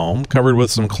insulation foam covered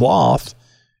with some cloth.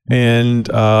 And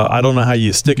I don't know how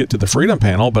you stick it to the Freedom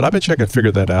panel, but I bet you I could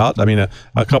figure that out. I mean,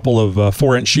 a couple of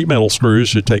 4-inch sheet metal screws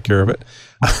should take care of it.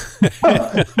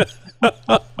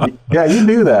 Yeah, you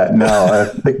do that. No, I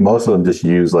think most of them just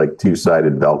use like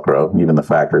 2-sided Velcro. Even the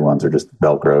factory ones are just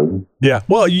Velcro. Yeah.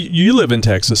 Well, you live in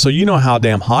Texas, so you know how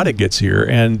damn hot it gets here.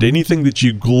 And anything that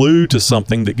you glue to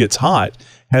something that gets hot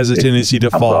has a tendency to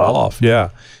fall off.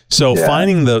 Yeah. So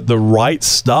finding the right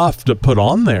stuff to put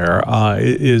on there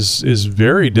is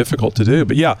very difficult to do.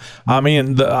 But yeah, I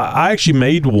mean, I actually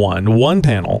made one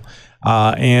panel,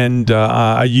 and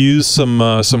I used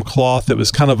some cloth that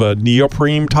was kind of a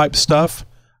neoprene type stuff.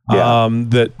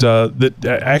 That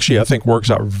actually I think works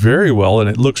out very well, and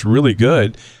it looks really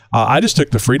good. I just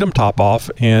took the Freedom top off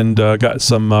and got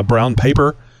some brown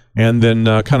paper, and then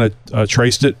kind of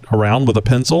traced it around with a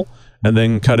pencil, and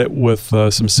then cut it with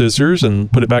some scissors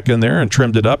and put it back in there and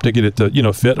trimmed it up to get it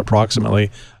to fit approximately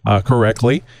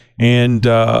correctly. And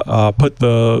I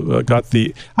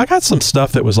got some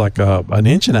stuff that was like an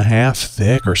inch and a half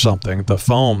thick or something. The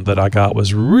foam that I got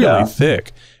was really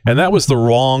thick, and that was the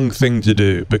wrong thing to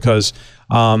do because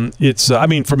it's I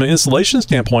mean, from an installation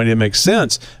standpoint it makes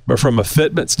sense, but from a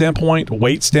fitment standpoint,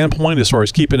 weight standpoint, as far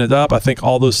as keeping it up, I think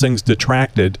all those things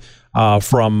detracted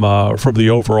from the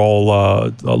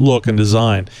overall look and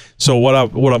design. So what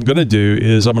I'm going to do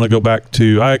is I'm going to go back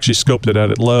to, I actually scoped it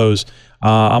out at Lowe's.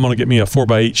 I'm going to get me a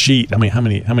 4x8 sheet. I mean, how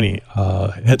many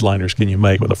headliners can you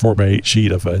make with a 4x8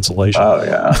 sheet of insulation? Oh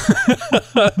yeah.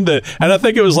 And I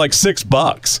think it was like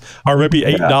 $6 or maybe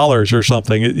 $8 or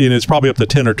something. It's probably up to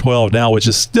 10 or 12 now, which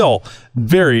is still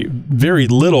very, very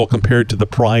little compared to the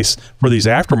price for these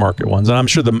aftermarket ones. And I'm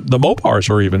sure the Mopars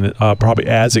are even probably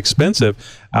as expensive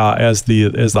as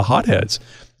the Hotheads.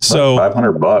 So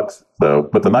 $500. So,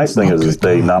 but the nice thing is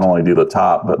they not only do the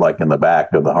top, but like in the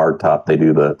back of the hard top, they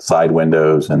do the side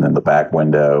windows and then the back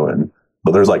window, and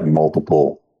so there's like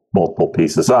multiple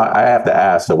pieces. So I have to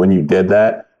ask. So when you did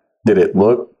that, did it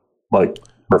look like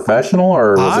professional,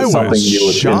 or was it something you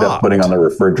would end up putting on the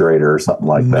refrigerator or something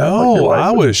like that? No,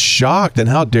 I was shocked. And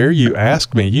how dare you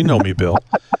ask me? You know me, Bill.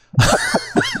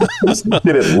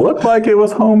 Did it look like it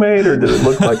was homemade, or did it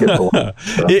look like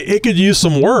it could use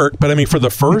some work? But I mean, for the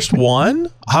first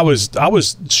one, I was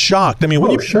shocked. I mean,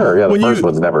 the first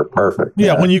one's never perfect.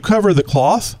 Yeah, when you cover the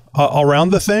cloth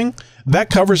around the thing,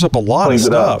 that covers up a lot of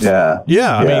stuff. I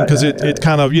mean, because it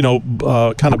kind of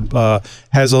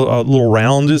has a little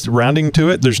rounding to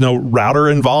it. There's no router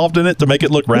involved in it to make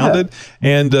it look rounded.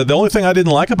 And the only thing I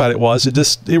didn't like about it was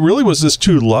it really was just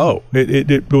too low.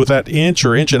 It with that inch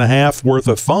or inch and a half worth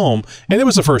of foam, and it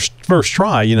was the first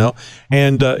try,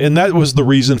 and that was the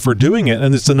reason for doing it.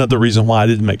 And it's another reason why I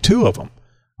didn't make two of them.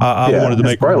 I wanted to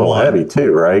make probably a little heavy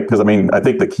too, right? Because I mean, I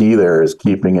think the key there is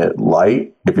keeping it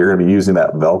light if you're going to be using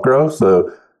that Velcro.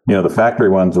 So, the factory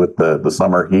ones with the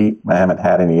summer heat, I haven't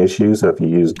had any issues. So if you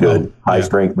use good high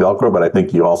strength Velcro, but I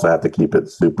think you also have to keep it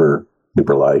super,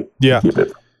 super light. Yeah. Keep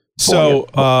it. So,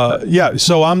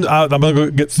 so I'm going to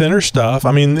go get thinner stuff.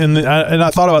 I mean, and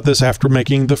I thought about this after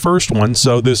making the first one.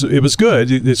 So it was good.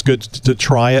 It's good to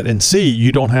try it and see.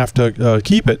 You don't have to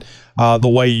keep it the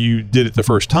way you did it the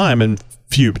first time, and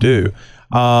few do.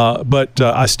 But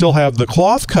I still have the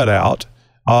cloth cut out,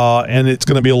 and it's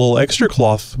going to be a little extra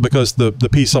cloth because the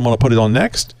piece I'm going to put it on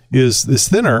next is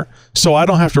thinner, so I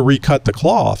don't have to recut the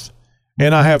cloth.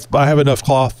 And I have enough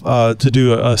cloth to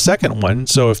do a second one.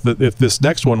 So if this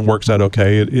next one works out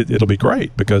okay, it'll be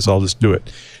great because I'll just do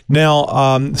it.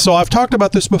 Now, so I've talked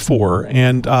about this before,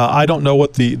 and I don't know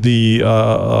what the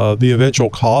eventual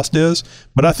cost is,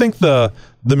 but I think the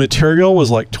material was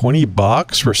like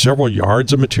 $20 for several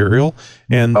yards of material,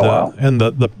 and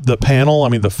the panel, I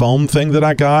mean the foam thing that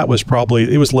I got was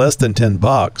it was less than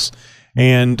 $10.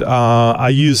 And I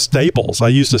used staples. I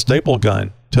used a staple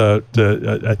gun to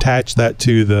attach that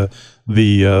to the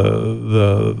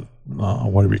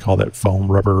what do we call that,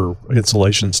 foam rubber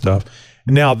insulation stuff.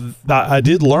 Now, I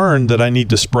did learn that I need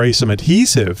to spray some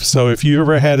adhesive. So if you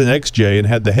ever had an XJ and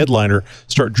had the headliner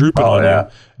start drooping on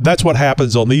you, that's what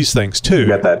happens on these things too. You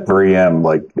got that 3M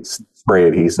like spray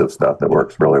adhesive stuff that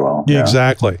works really well. Yeah.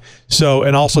 Exactly. So,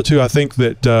 and also too, I think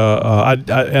that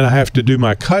I have to do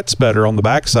my cuts better on the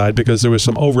backside because there was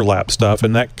some overlap stuff,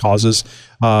 and that causes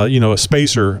a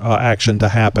spacer action to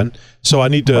happen. So I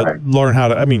need to learn how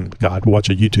to. I mean, God, watch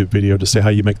a YouTube video to see how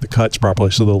you make the cuts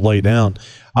properly so they'll lay down.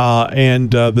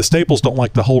 And the staples don't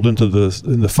like to hold into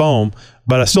the foam,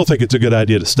 but I still think it's a good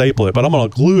idea to staple it. But I'm going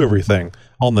to glue everything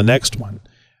on the next one.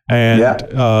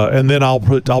 And then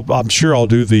I'm sure I'll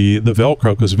do the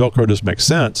Velcro, because Velcro does make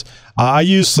sense. I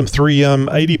use some 3M,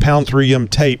 80-pound 3M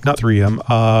tape, not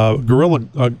 3M,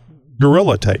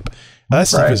 Gorilla tape. That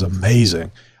stuff is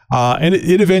amazing. And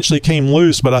it eventually came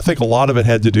loose, but I think a lot of it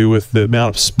had to do with the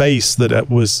amount of space that it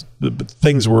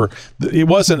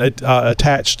wasn't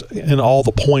attached in all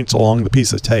the points along the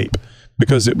piece of tape,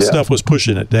 because stuff was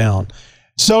pushing it down.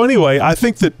 So anyway, I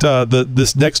think that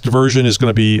this next version is going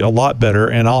to be a lot better,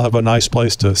 and I'll have a nice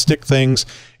place to stick things.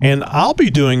 And I'll be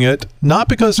doing it not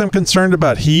because I'm concerned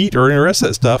about heat or any rest of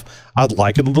that stuff. I'd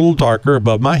like it a little darker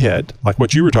above my head, like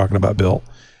what you were talking about, Bill.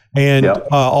 And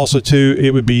also, too,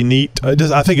 it would be neat.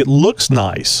 I think it looks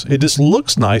nice. It just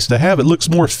looks nice to have. It looks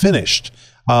more finished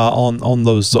on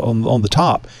the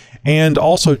top. And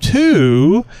also,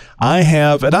 too, I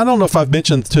have, and I don't know if I've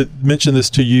mentioned this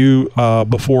to you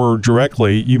before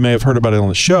directly. You may have heard about it on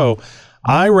the show.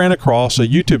 I ran across a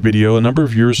YouTube video a number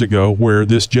of years ago where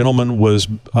this gentleman was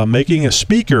making a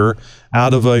speaker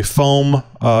out of a foam,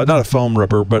 not a foam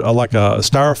rubber, but like a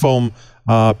styrofoam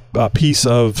a piece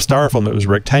of styrofoam that was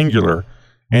rectangular.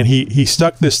 And he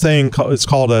stuck this thing, it's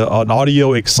called an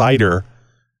audio exciter.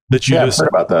 That you just I've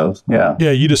heard about those. Yeah,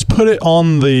 you just put it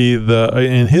on the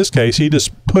in his case, he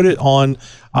just put it on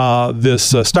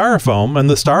this styrofoam, and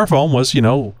the styrofoam was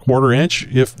 1/4 inch,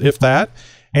 if that,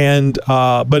 and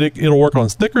but it'll work on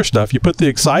thicker stuff. You put the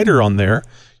exciter on there.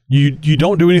 You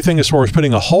don't do anything as far as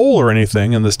putting a hole or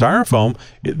anything in the styrofoam.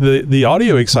 The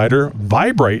audio exciter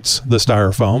vibrates the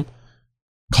styrofoam,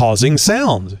 causing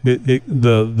sound.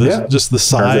 Just the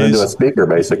size. Turns it into a speaker,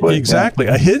 basically. Exactly,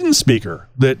 a hidden speaker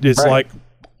that it's like,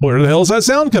 where the hell is that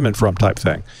sound coming from, type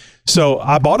thing. So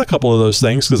I bought a couple of those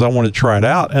things because I wanted to try it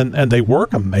out, and they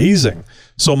work amazing.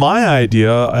 So my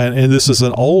idea, and this is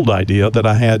an old idea that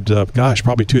I had,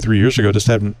 probably 2-3 years ago, just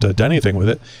haven't done anything with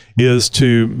it, is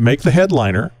to make the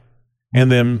headliner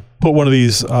and then put one of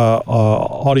these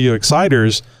audio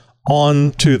exciters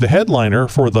onto the headliner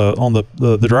on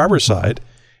the driver's side,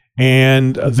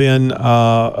 and then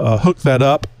hook that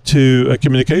up to a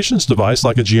communications device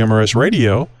like a GMRS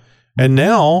radio. And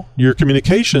now your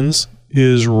communications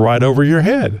is right over your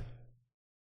head.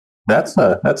 That's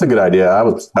a good idea.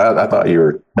 I thought you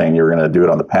were saying you were going to do it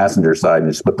on the passenger side and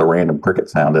just put the random cricket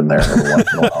sound in there every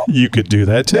once in a while. You could do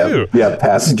that too. Yeah,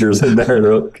 passengers in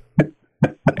there.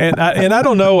 And I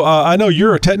don't know. I know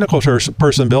you're a technical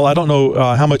person, Bill. I don't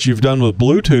know how much you've done with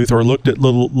Bluetooth or looked at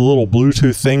little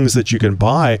Bluetooth things that you can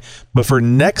buy, but for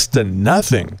next to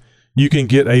nothing, you can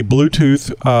get a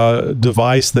Bluetooth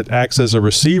device that acts as a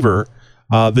receiver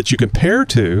that you can pair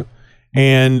to,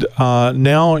 and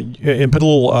now put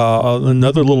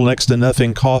another little next to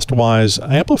nothing cost-wise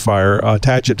amplifier,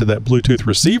 attach it to that Bluetooth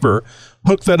receiver,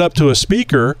 hook that up to a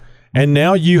speaker, and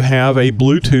now you have a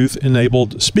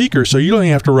Bluetooth-enabled speaker, so you don't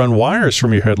even have to run wires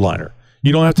from your headliner.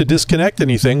 You don't have to disconnect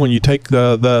anything when you take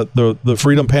the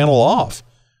Freedom panel off.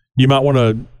 You might want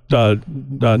to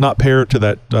not pair to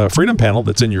that Freedom panel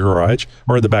that's in your garage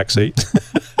or in the back seat.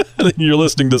 You're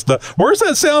listening to stuff. Where's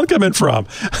that sound coming from?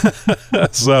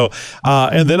 So,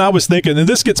 and then I was thinking, and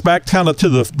this gets back kind of to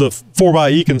the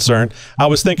 4xE concern. I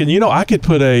was thinking, I could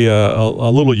put a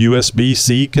little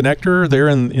USB-C connector there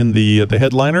in the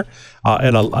headliner,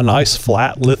 and a nice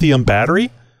flat lithium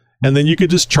battery, and then you could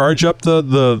just charge up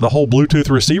the whole Bluetooth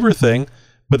receiver thing.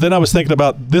 But then I was thinking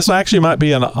about this actually might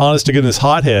be an honest to goodness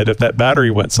hothead if that battery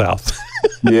went south.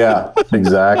 Yeah,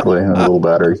 exactly. A little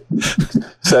battery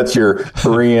sets your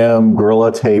 3M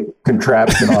Gorilla tape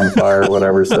contraption on fire,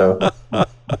 whatever. So I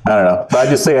don't know. But I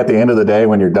just say at the end of the day,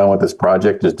 when you're done with this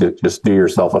project, just do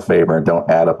yourself a favor and don't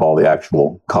add up all the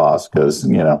actual costs, because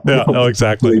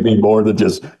exactly. It'd be more than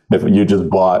just if you just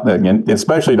bought, and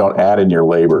especially don't add in your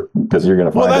labor, because you're going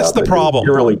to find out. Well, that's the problem.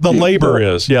 You're really the labor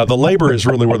is the labor is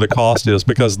really where the cost is,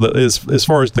 because as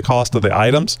far as the cost of the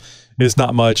items is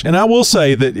not much. And I will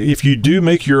say that if you do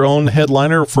make your own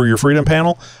headliner for your Freedom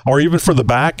panel, or even for the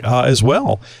back as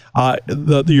well,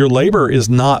 your labor is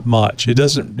not much. It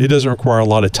doesn't require a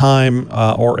lot of time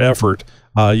or effort.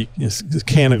 A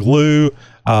can of glue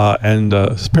and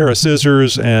a pair of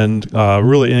scissors and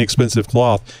really inexpensive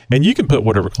cloth, and you can put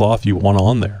whatever cloth you want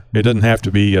on there. It doesn't have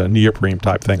to be a neoprene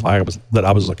type thing that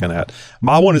I was looking at.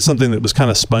 I wanted something that was kind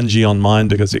of spongy on mine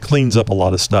because it cleans up a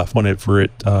lot of stuff. It's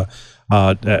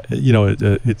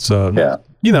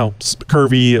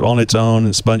curvy on its own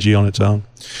and spongy on its own.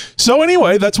 So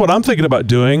anyway, that's what I'm thinking about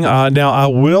doing. Now I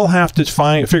will have to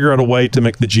figure out a way to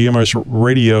make the GMRS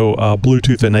radio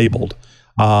Bluetooth enabled.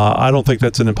 I don't think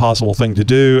that's an impossible thing to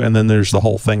do. And then there's the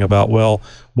whole thing about, well,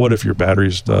 what if your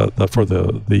batteries for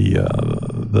the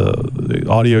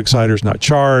audio exciter is not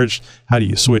charged? How do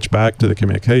you switch back to the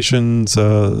communications,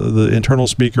 the internal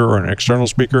speaker or an external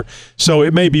speaker? So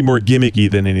it may be more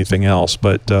gimmicky than anything else,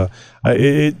 but I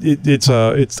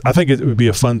think it would be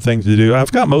a fun thing to do.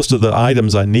 I've got most of the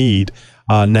items I need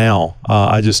now.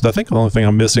 I think the only thing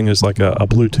I'm missing is like a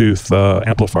Bluetooth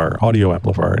audio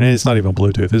amplifier, and it's not even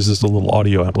Bluetooth. It's just a little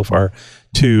audio amplifier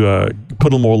to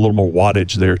put a little more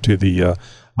wattage there to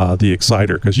the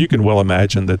exciter, because you can well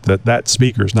imagine that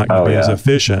speaker is not going to be as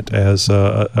efficient as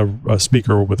a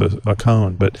speaker with a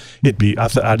cone, but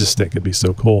I just think it'd be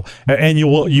so cool. And you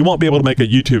won't be able to make a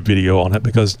YouTube video on it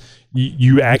because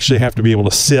you actually have to be able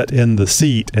to sit in the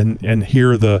seat and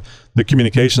hear the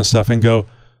communication stuff and go,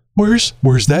 Where's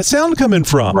that sound coming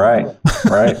from? Right.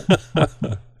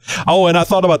 Oh, and I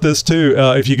thought about this too.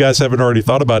 If you guys haven't already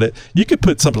thought about it, you could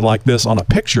put something like this on a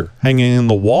picture hanging in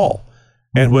the wall,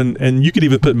 and you could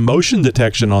even put motion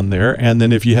detection on there. And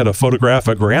then if you had a photograph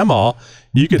of grandma,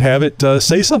 you could have it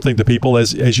say something to people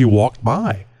as you walked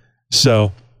by.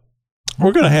 So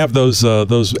we're going to have those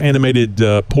animated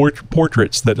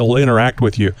portraits that will interact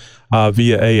with you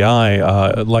via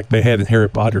AI, like they had in Harry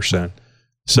Potter soon.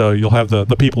 So you'll have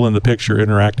the people in the picture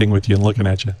interacting with you and looking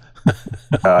at you.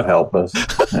 God help us.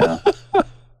 Yeah.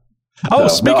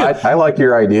 I like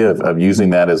your idea of using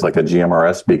that as like a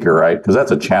GMRS speaker, right? Because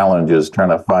that's a challenge, is trying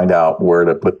to find out where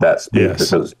to put that speaker.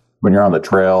 Because when you're on the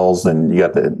trails and you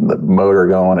got the motor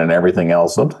going and everything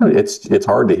else, sometimes it's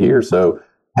hard to hear. So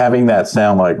having that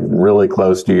sound like really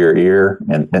close to your ear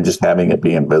and just having it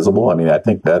be invisible, I mean, I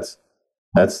think that's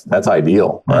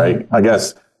ideal, right? Mm-hmm. I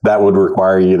guess that would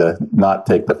require you to not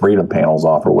take the Freedom panels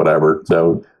off or whatever.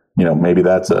 So, maybe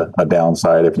that's a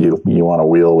downside if you want to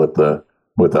wheel with the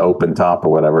open top or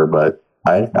whatever, but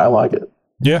I like it.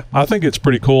 Yeah, I think it's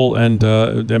pretty cool. And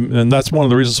that's one of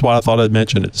the reasons why I thought I'd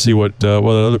mention it, to see what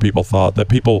other people thought. That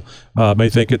people may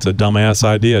think it's a dumbass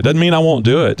idea. Doesn't mean I won't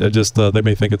do it. It just, they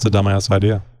may think it's a dumbass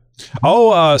idea.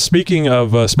 Oh, speaking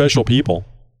of special people.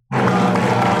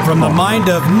 From the mind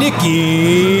of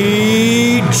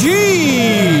Nikki G.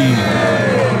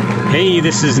 Hey,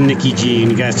 this is Nikki G, and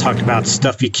you guys talked about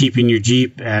stuff you keep in your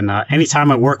Jeep. And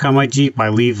anytime I work on my Jeep, I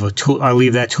leave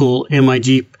that tool in my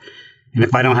Jeep. And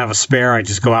if I don't have a spare, I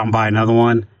just go out and buy another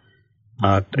one.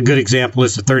 A good example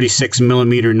is the 36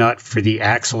 millimeter nut for the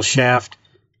axle shaft.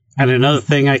 And another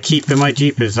thing I keep in my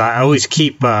Jeep is I always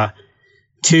keep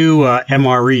two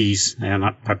MREs, and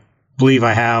I believe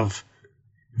I have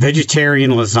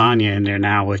vegetarian lasagna in there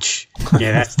now, which,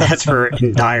 that's for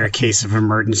in dire case of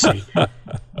emergency.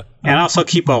 And I also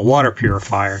keep a water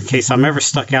purifier in case I'm ever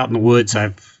stuck out in the woods.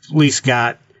 I've at least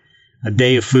got a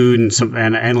day of food and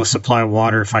an endless supply of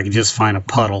water if I can just find a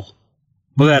puddle.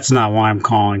 Well, that's not why I'm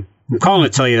calling. I'm calling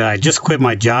to tell you that I just quit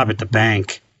my job at the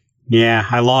bank. Yeah,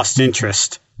 I lost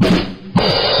interest.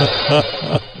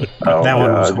 That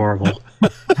one was horrible.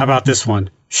 How about this one?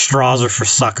 Straws are for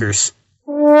suckers.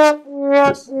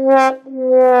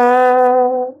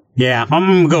 Yeah, I'm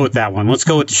going to go with that one. Let's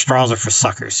go with the straws are for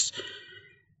suckers.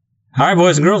 All right,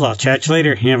 boys and girls, I'll chat you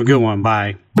later. You have a good one.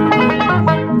 Bye.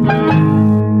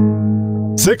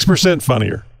 6%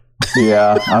 funnier.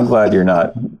 Yeah, I'm glad you're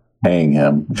not paying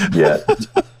him yet.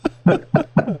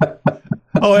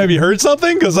 Oh, have you heard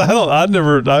something? Because I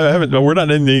haven't. We're not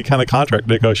in any kind of contract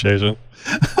negotiation.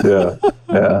 Yeah.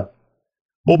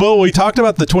 Well, Bill, we talked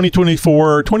about the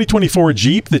 2024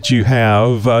 Jeep that you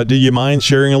have. Do you mind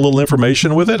sharing a little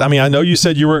information with it? I mean, I know you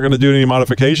said you weren't going to do any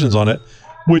modifications on it,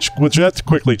 which that's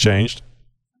quickly changed.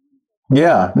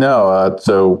 Yeah, no.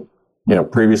 So,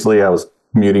 previously I was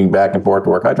commuting back and forth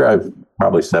to work. I drive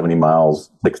probably 70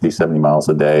 miles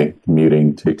a day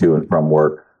commuting to and from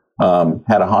work.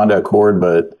 Had a Honda Accord,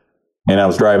 and I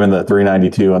was driving the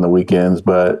 392 on the weekends,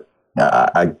 but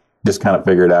I just kind of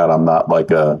figured out I'm not like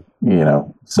a,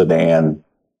 sedan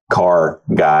car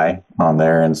guy on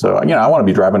there. And so, I want to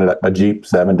be driving a Jeep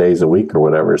 7 days a week or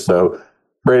whatever. So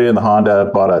traded in the Honda,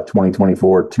 bought a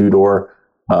 2024 two-door.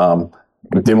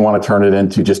 Didn't want to turn it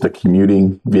into just a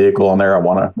commuting vehicle on there. I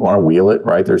want to wheel it,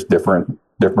 right? There's different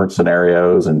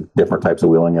scenarios and different types of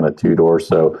wheeling in a two-door.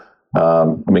 So,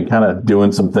 kind of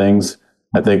doing some things.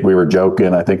 I think we were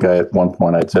joking. I think at one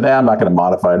point I'd said, I'm not going to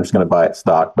modify it. I'm just going to buy it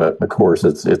stock. But of course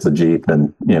it's a Jeep,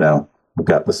 and, we've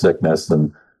got the sickness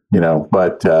and,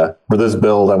 but for this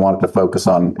build, I wanted to focus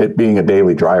on it being a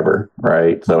daily driver,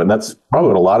 right? So, and that's probably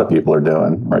what a lot of people are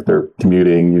doing, right? They're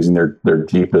commuting, using their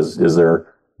Jeep as their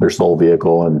sole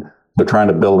vehicle, and they're trying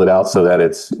to build it out so that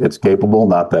it's capable,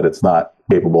 not that it's not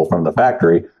capable from the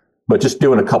factory, but just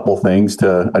doing a couple things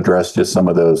to address just some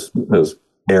of those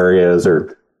areas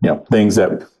or, things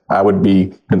that I would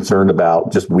be concerned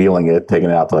about just wheeling it, taking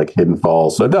it out to like Hidden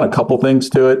Falls. So I've done a couple things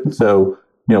to it. So,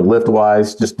 lift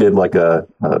wise, just did like a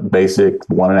basic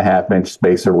 1.5 inch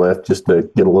spacer lift just to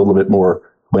get a little bit more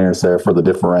clearance there for the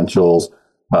differentials.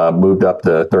 Moved up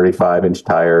to 35 inch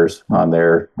tires on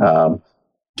there.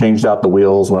 Changed out the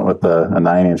wheels, went with a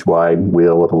 9-inch wide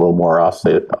wheel with a little more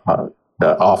offset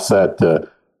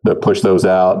to push those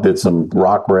out. Did some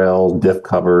rock rails, diff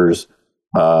covers,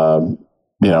 and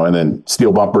then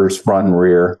steel bumpers front and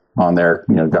rear on there.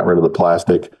 Got rid of the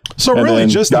plastic. So really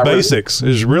just the basics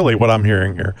is really what I'm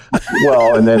hearing here.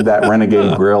 Well, and then that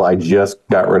Renegade grill, I just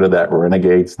got rid of that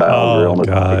Renegade style grill in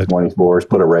the 2024s,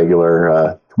 put a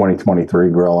regular 2023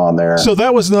 grill on there. So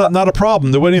that was not a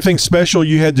problem. There wasn't anything special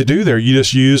you had to do there. You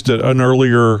just used an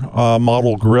earlier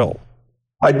model grill.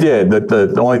 I did.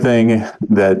 The only thing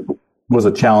that was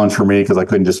a challenge for me, because I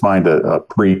couldn't just find a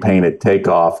pre-painted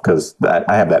takeoff, because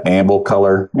I have that amble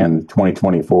color, and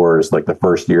 2024 is like the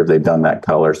first year they've done that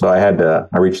color. So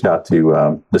I reached out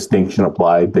to Distinction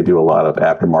Applied. They do a lot of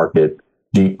aftermarket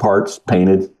Jeep parts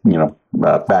painted,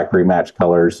 factory match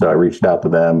colors. So I reached out to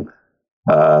them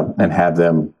and had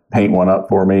them paint one up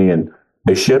for me, and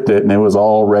they shipped it, and it was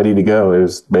all ready to go. It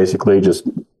was basically just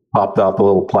popped out the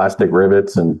little plastic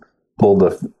rivets and pulled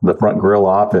the front grill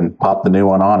off and popped the new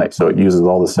one on it. So it uses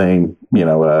all the same,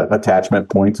 attachment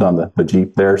points on the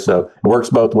Jeep there. So it works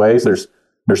both ways. There's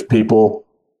people,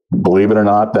 believe it or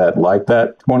not, that like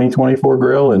that 2024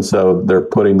 grill. And so they're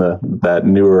putting that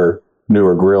newer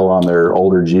grill on their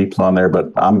older Jeeps on there,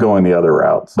 but I'm going the other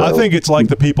route. So I think it's like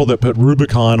the people that put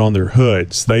Rubicon on their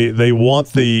hoods. They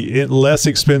want the less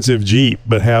expensive Jeep,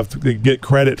 but get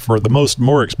credit for the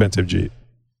more expensive Jeep.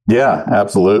 Yeah,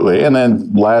 absolutely. And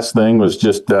then last thing was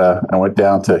just I went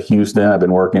down to Houston. I've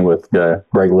been working with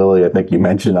Greg Lilly. I think you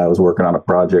mentioned I was working on a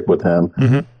project with him,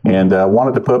 and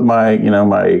wanted to put my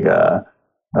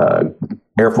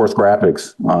Air Force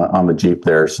graphics on the Jeep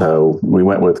there. So we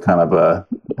went with kind of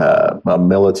a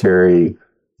military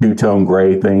two-tone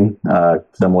gray thing,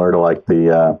 similar to like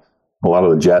a lot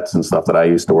of the jets and stuff that I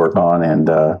used to work on. And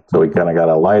so we kind of got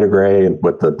a lighter gray and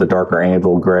with the darker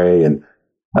anvil gray, and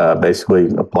basically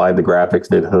applied the graphics,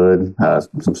 did hood,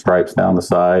 some stripes down the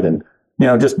side, and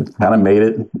just kind of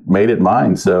made it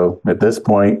mine. So at this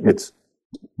point, it's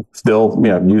still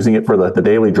using it for the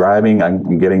daily driving.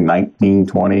 I'm getting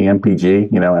 1920 mpg,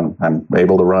 and I'm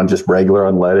able to run just regular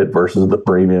unleaded versus the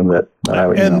premium that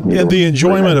and the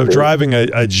enjoyment of driving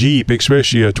a Jeep,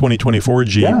 especially a 2024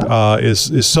 Jeep,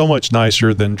 is so much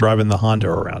nicer than driving the Honda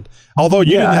around. Although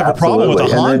you didn't have a problem with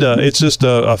the Honda, it's just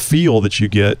a feel that you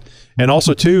get. And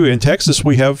also, too, in Texas,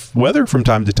 we have weather from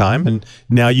time to time, and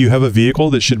now you have a vehicle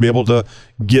that should be able to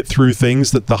get through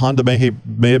things that the Honda may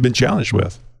have been challenged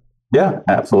with. Yeah,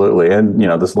 absolutely. And,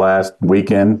 this last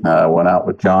weekend, went out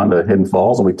with John to Hidden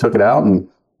Falls, and we took it out, and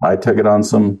I took it on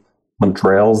some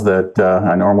trails that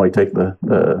I normally take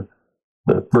the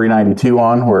 392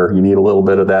 on, where you need a little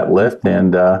bit of that lift,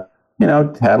 and,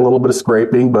 had a little bit of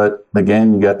scraping, but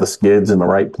again, you got the skids in the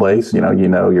right place.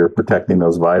 You're protecting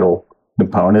those vital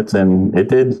components, and it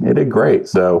did great.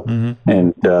 So,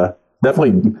 and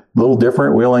definitely a little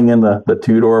different wheeling in the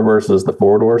two-door versus the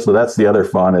four-door. So that's the other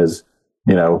fun is,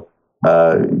 you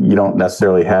don't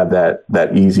necessarily have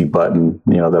that easy button,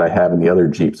 that I have in the other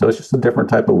Jeep. So it's just a different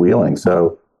type of wheeling.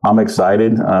 So I'm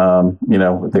excited. I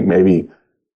think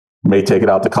may take it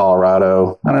out to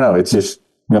Colorado. I don't know. It's just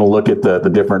going to look at the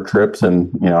different trips,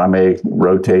 and I may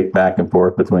rotate back and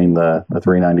forth between the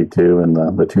 392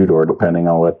 and the two-door, depending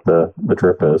on what the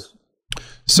trip is.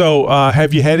 So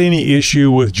have you had any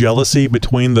issue with jealousy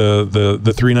between the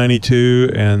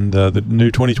 392 and the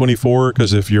new 2024?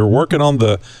 Because if you're working on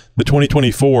the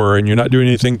 2024 and you're not doing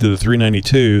anything to the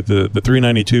 392, the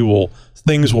 392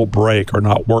 things will break or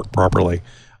not work properly.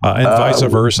 and vice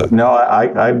versa. No,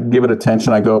 I give it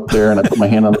attention. I go up there and I put my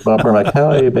hand on the bumper. I'm like,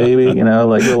 hey, baby,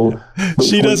 like little.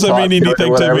 She doesn't mean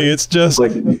anything to me. It's just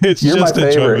like it's you're just my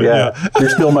favorite. Yeah, you're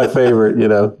still my favorite.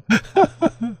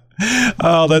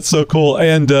 Oh, that's so cool.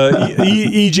 And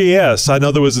EJS. I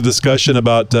know there was a discussion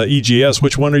about EJS.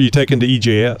 Which one are you taking to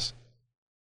EJS?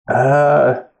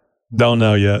 Don't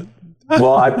know yet.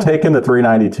 Well, I've taken the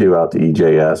 392 out to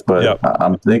EJS, but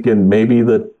I'm thinking maybe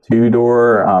the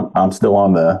 2-door. I'm still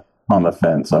on the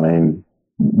fence. I mean,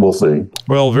 we'll see.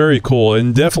 Well, very cool,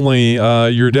 and definitely,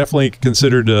 you're definitely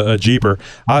considered a Jeeper.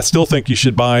 I still think you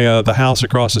should buy the house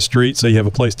across the street so you have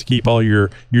a place to keep all your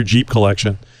Jeep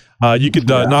collection. You could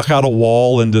knock out a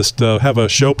wall and just have a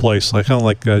show place, kind of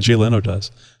like Jay Leno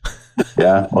does.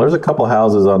 Yeah, well, there's a couple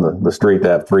houses on the street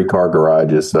that have 3-car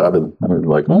garages. So I've been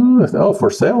like, for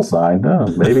sale sign. Oh,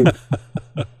 maybe.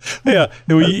 Yeah,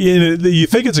 you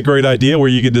think it's a great idea where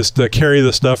you could just carry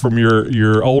the stuff from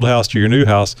your old house to your new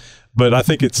house, but I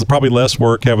think it's probably less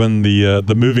work having the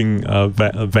moving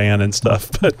van and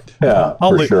stuff. But yeah,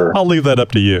 sure. I'll leave that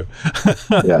up to you.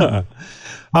 Yeah.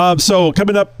 So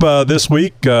coming up this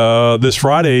week, this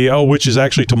Friday, which is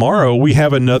actually tomorrow, we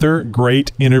have another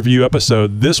great interview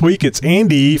episode. This week, it's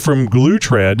Andy from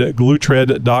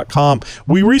gluetread.com.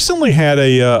 We recently had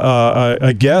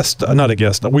a guest, not a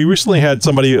guest, we recently had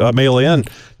somebody mail in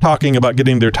talking about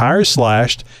getting their tires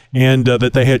slashed and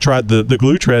that they had tried the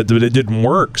glue tread, but it didn't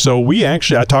work. So I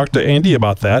talked to Andy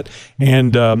about that,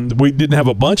 and we didn't have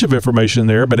a bunch of information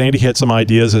there, but Andy had some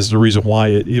ideas as to the reason why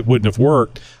it wouldn't have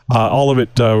worked. All of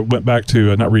it went back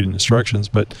to not reading instructions,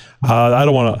 but I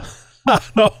don't want to.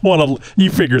 You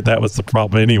figured that was the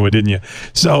problem anyway, didn't you?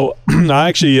 So I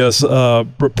actually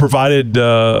provided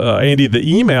Andy the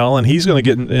email, and he's going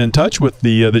to get in touch with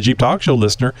the Jeep Talk Show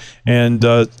listener and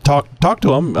talk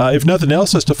to him, if nothing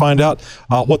else, just to find out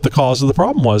what the cause of the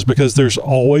problem was, because there's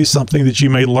always something that you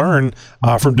may learn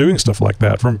from doing stuff like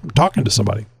that, from talking to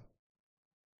somebody.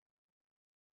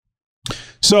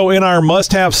 So in our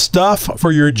must-have stuff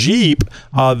for your Jeep,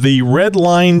 the Red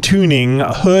Line Tuning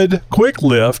Hood Quick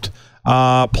Lift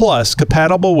Plus,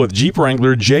 compatible with Jeep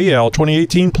Wrangler JL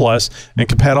 2018 Plus and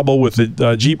compatible with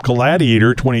the Jeep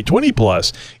Gladiator 2020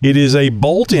 Plus. It is a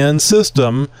bolt-in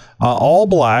system, all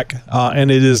black,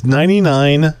 and it is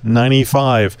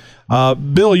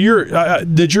 $99.95. Bill,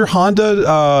 did your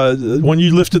Honda, when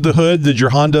you lifted the hood, did your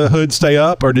Honda hood stay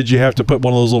up, or did you have to put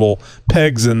one of those little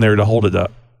pegs in there to hold it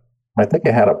up? I think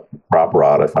it had a prop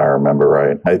rod, if I remember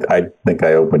right. I think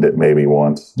I opened it maybe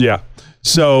once. Yeah.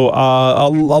 So a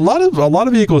lot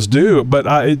of vehicles do, but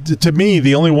to me,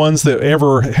 the only ones that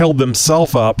ever held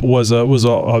themselves up was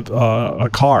a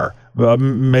car.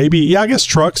 Maybe, I guess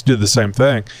trucks do the same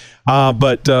thing.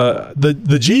 But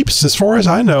the Jeeps, as far as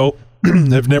I know,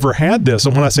 have never had this.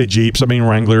 And when I say Jeeps, I mean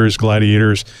Wranglers,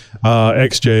 Gladiators,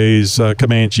 XJs,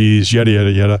 Comanches, yada,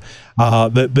 yada, yada.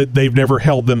 That they've never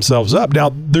held themselves up.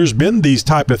 Now, there's been these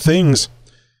type of things.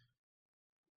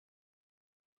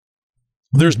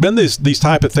 There's been these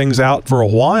type of things out for a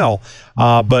while,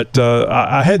 but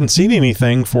I hadn't seen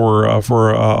anything for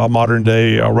a modern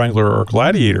day Wrangler or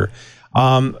Gladiator.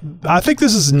 I think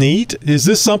this is neat. Is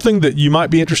this something that you might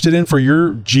be interested in for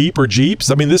your Jeep or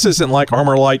Jeeps? I mean, this isn't like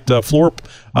Armorlite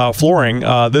flooring.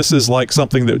 This is like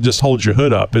something that just holds your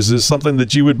hood up. Is this something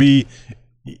that you would be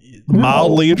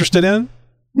mildly interested in?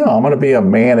 No, I'm going to be a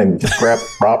man and just grab a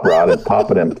prop rod and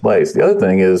pop it in place. The other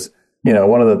thing is,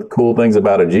 one of the cool things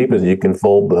about a Jeep is you can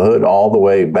fold the hood all the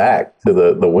way back to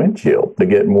the windshield to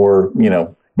get more,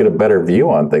 get a better view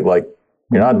on things. Like,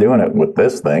 you're not doing it with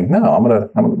this thing. No, I'm gonna,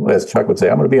 as Chuck would say,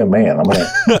 I'm gonna be a man. I'm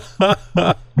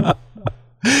gonna.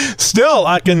 Still,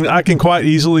 I can quite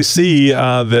easily see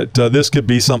that this could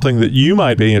be something that you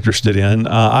might be interested in.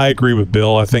 I agree with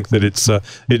Bill. I think that it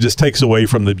just takes away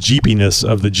from the Jeepiness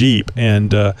of the Jeep,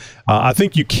 and I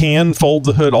think you can fold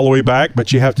the hood all the way back,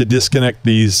 but you have to disconnect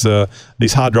these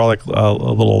hydraulic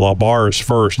little bars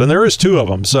first, and there is 2 of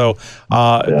them. So,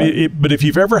 but if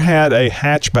you've ever had a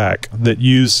hatchback that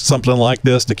used something like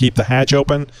this to keep the hatch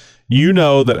open, you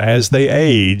know that as they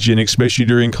age, and especially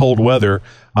during cold weather,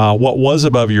 what was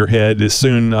above your head is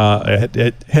soon at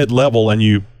head level, and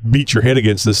you beat your head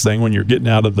against this thing when you're getting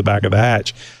out of the back of the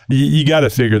hatch. You got to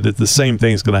figure that the same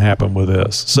thing's going to happen with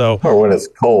this. So, or when it's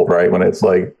cold, right? When it's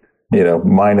like,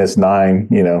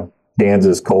 -9,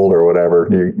 Kansas cold or whatever,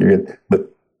 the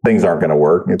things aren't going to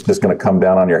work. It's just going to come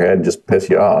down on your head and just piss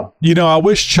you off. I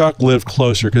wish Chuck lived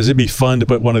closer, because it'd be fun to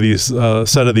put one of these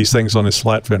set of these things on his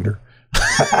flat fender.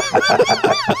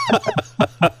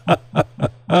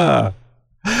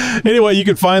 Anyway, you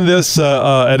can find this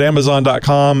at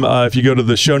Amazon.com. If you go to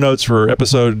the show notes for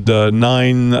episode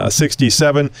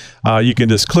 967, you can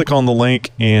just click on the link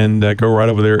and go right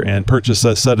over there and purchase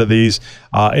a set of these.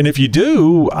 And if you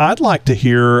do, I'd like to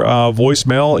hear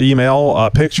voicemail,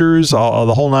 email, pictures,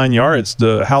 the whole 9 yards,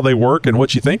 how they work and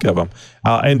what you think of them.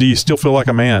 And do you still feel like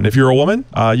a man? If you're a woman,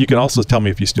 you can also tell me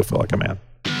if you still feel like a man.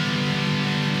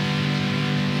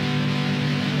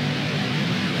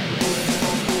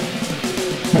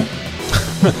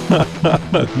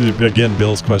 Again,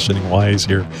 Bill's questioning why he's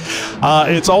here.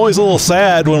 It's always a little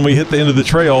sad when we hit the end of the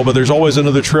trail, but there's always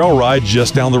another trail ride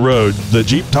just down the road. The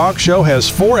Jeep Talk Show has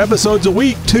 4 episodes a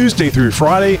week, Tuesday through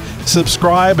Friday.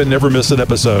 Subscribe and never miss an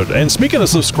episode. And speaking of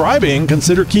subscribing,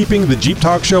 consider keeping the Jeep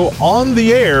Talk Show on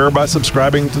the air by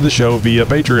subscribing to the show via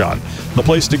Patreon. The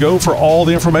place to go for all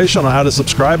the information on how to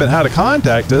subscribe and how to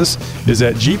contact us is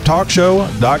at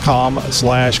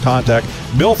jeeptalkshow.com/contact.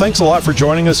 Bill, thanks a lot for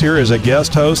joining us here as a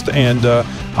guest host. And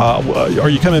are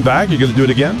you coming back? You're going to do it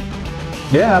again?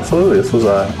 Yeah, absolutely. This was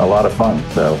a lot of fun,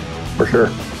 so for sure.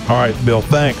 All right, Bill,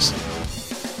 thanks.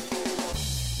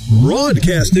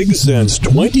 Broadcasting since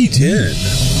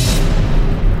 2010.